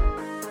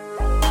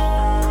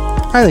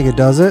 I think it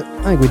does it.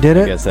 I think we did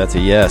it. I guess that's a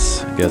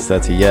yes.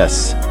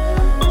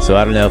 So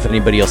I don't know if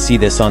anybody will see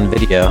this on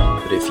video,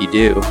 but if you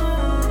do,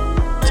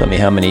 tell me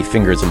how many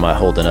fingers am I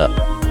holding up?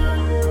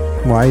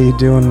 Why are you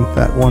doing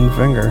that one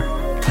finger?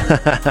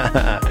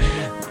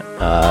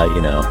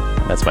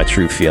 That's my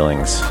true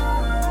feelings.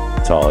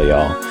 That's all,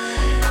 y'all.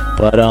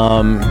 But,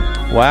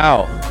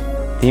 wow.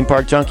 Theme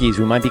Park Junkies,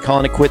 we might be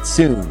calling it quits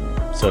soon.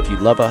 So if you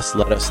love us,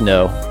 let us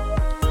know.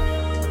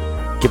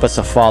 Give us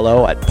a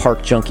follow at Park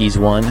Junkies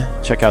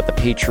 1. Check out the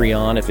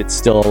Patreon if it's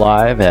still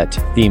alive at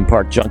Theme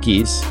Park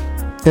Junkies.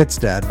 It's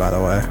dead, by the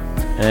way.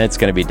 And it's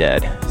going to be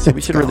dead. So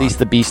we should release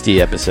the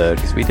Beastie episode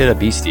because we did a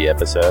Beastie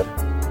episode.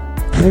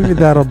 Maybe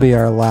that'll be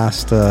our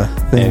last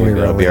thing we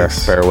release. That'll be our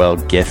farewell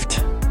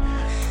gift.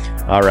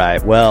 All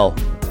right. Well,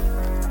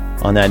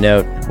 on that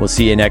note, we'll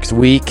see you next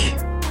week.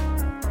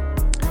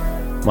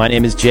 My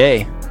name is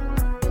Jay.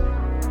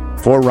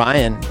 For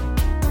Ryan,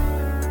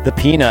 the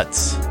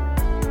Peanuts,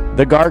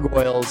 the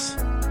Gargoyles,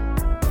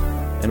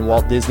 and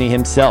Walt Disney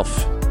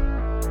himself.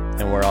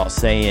 And we're all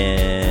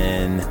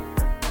saying...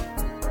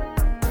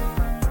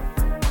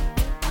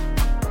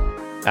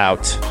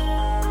 out.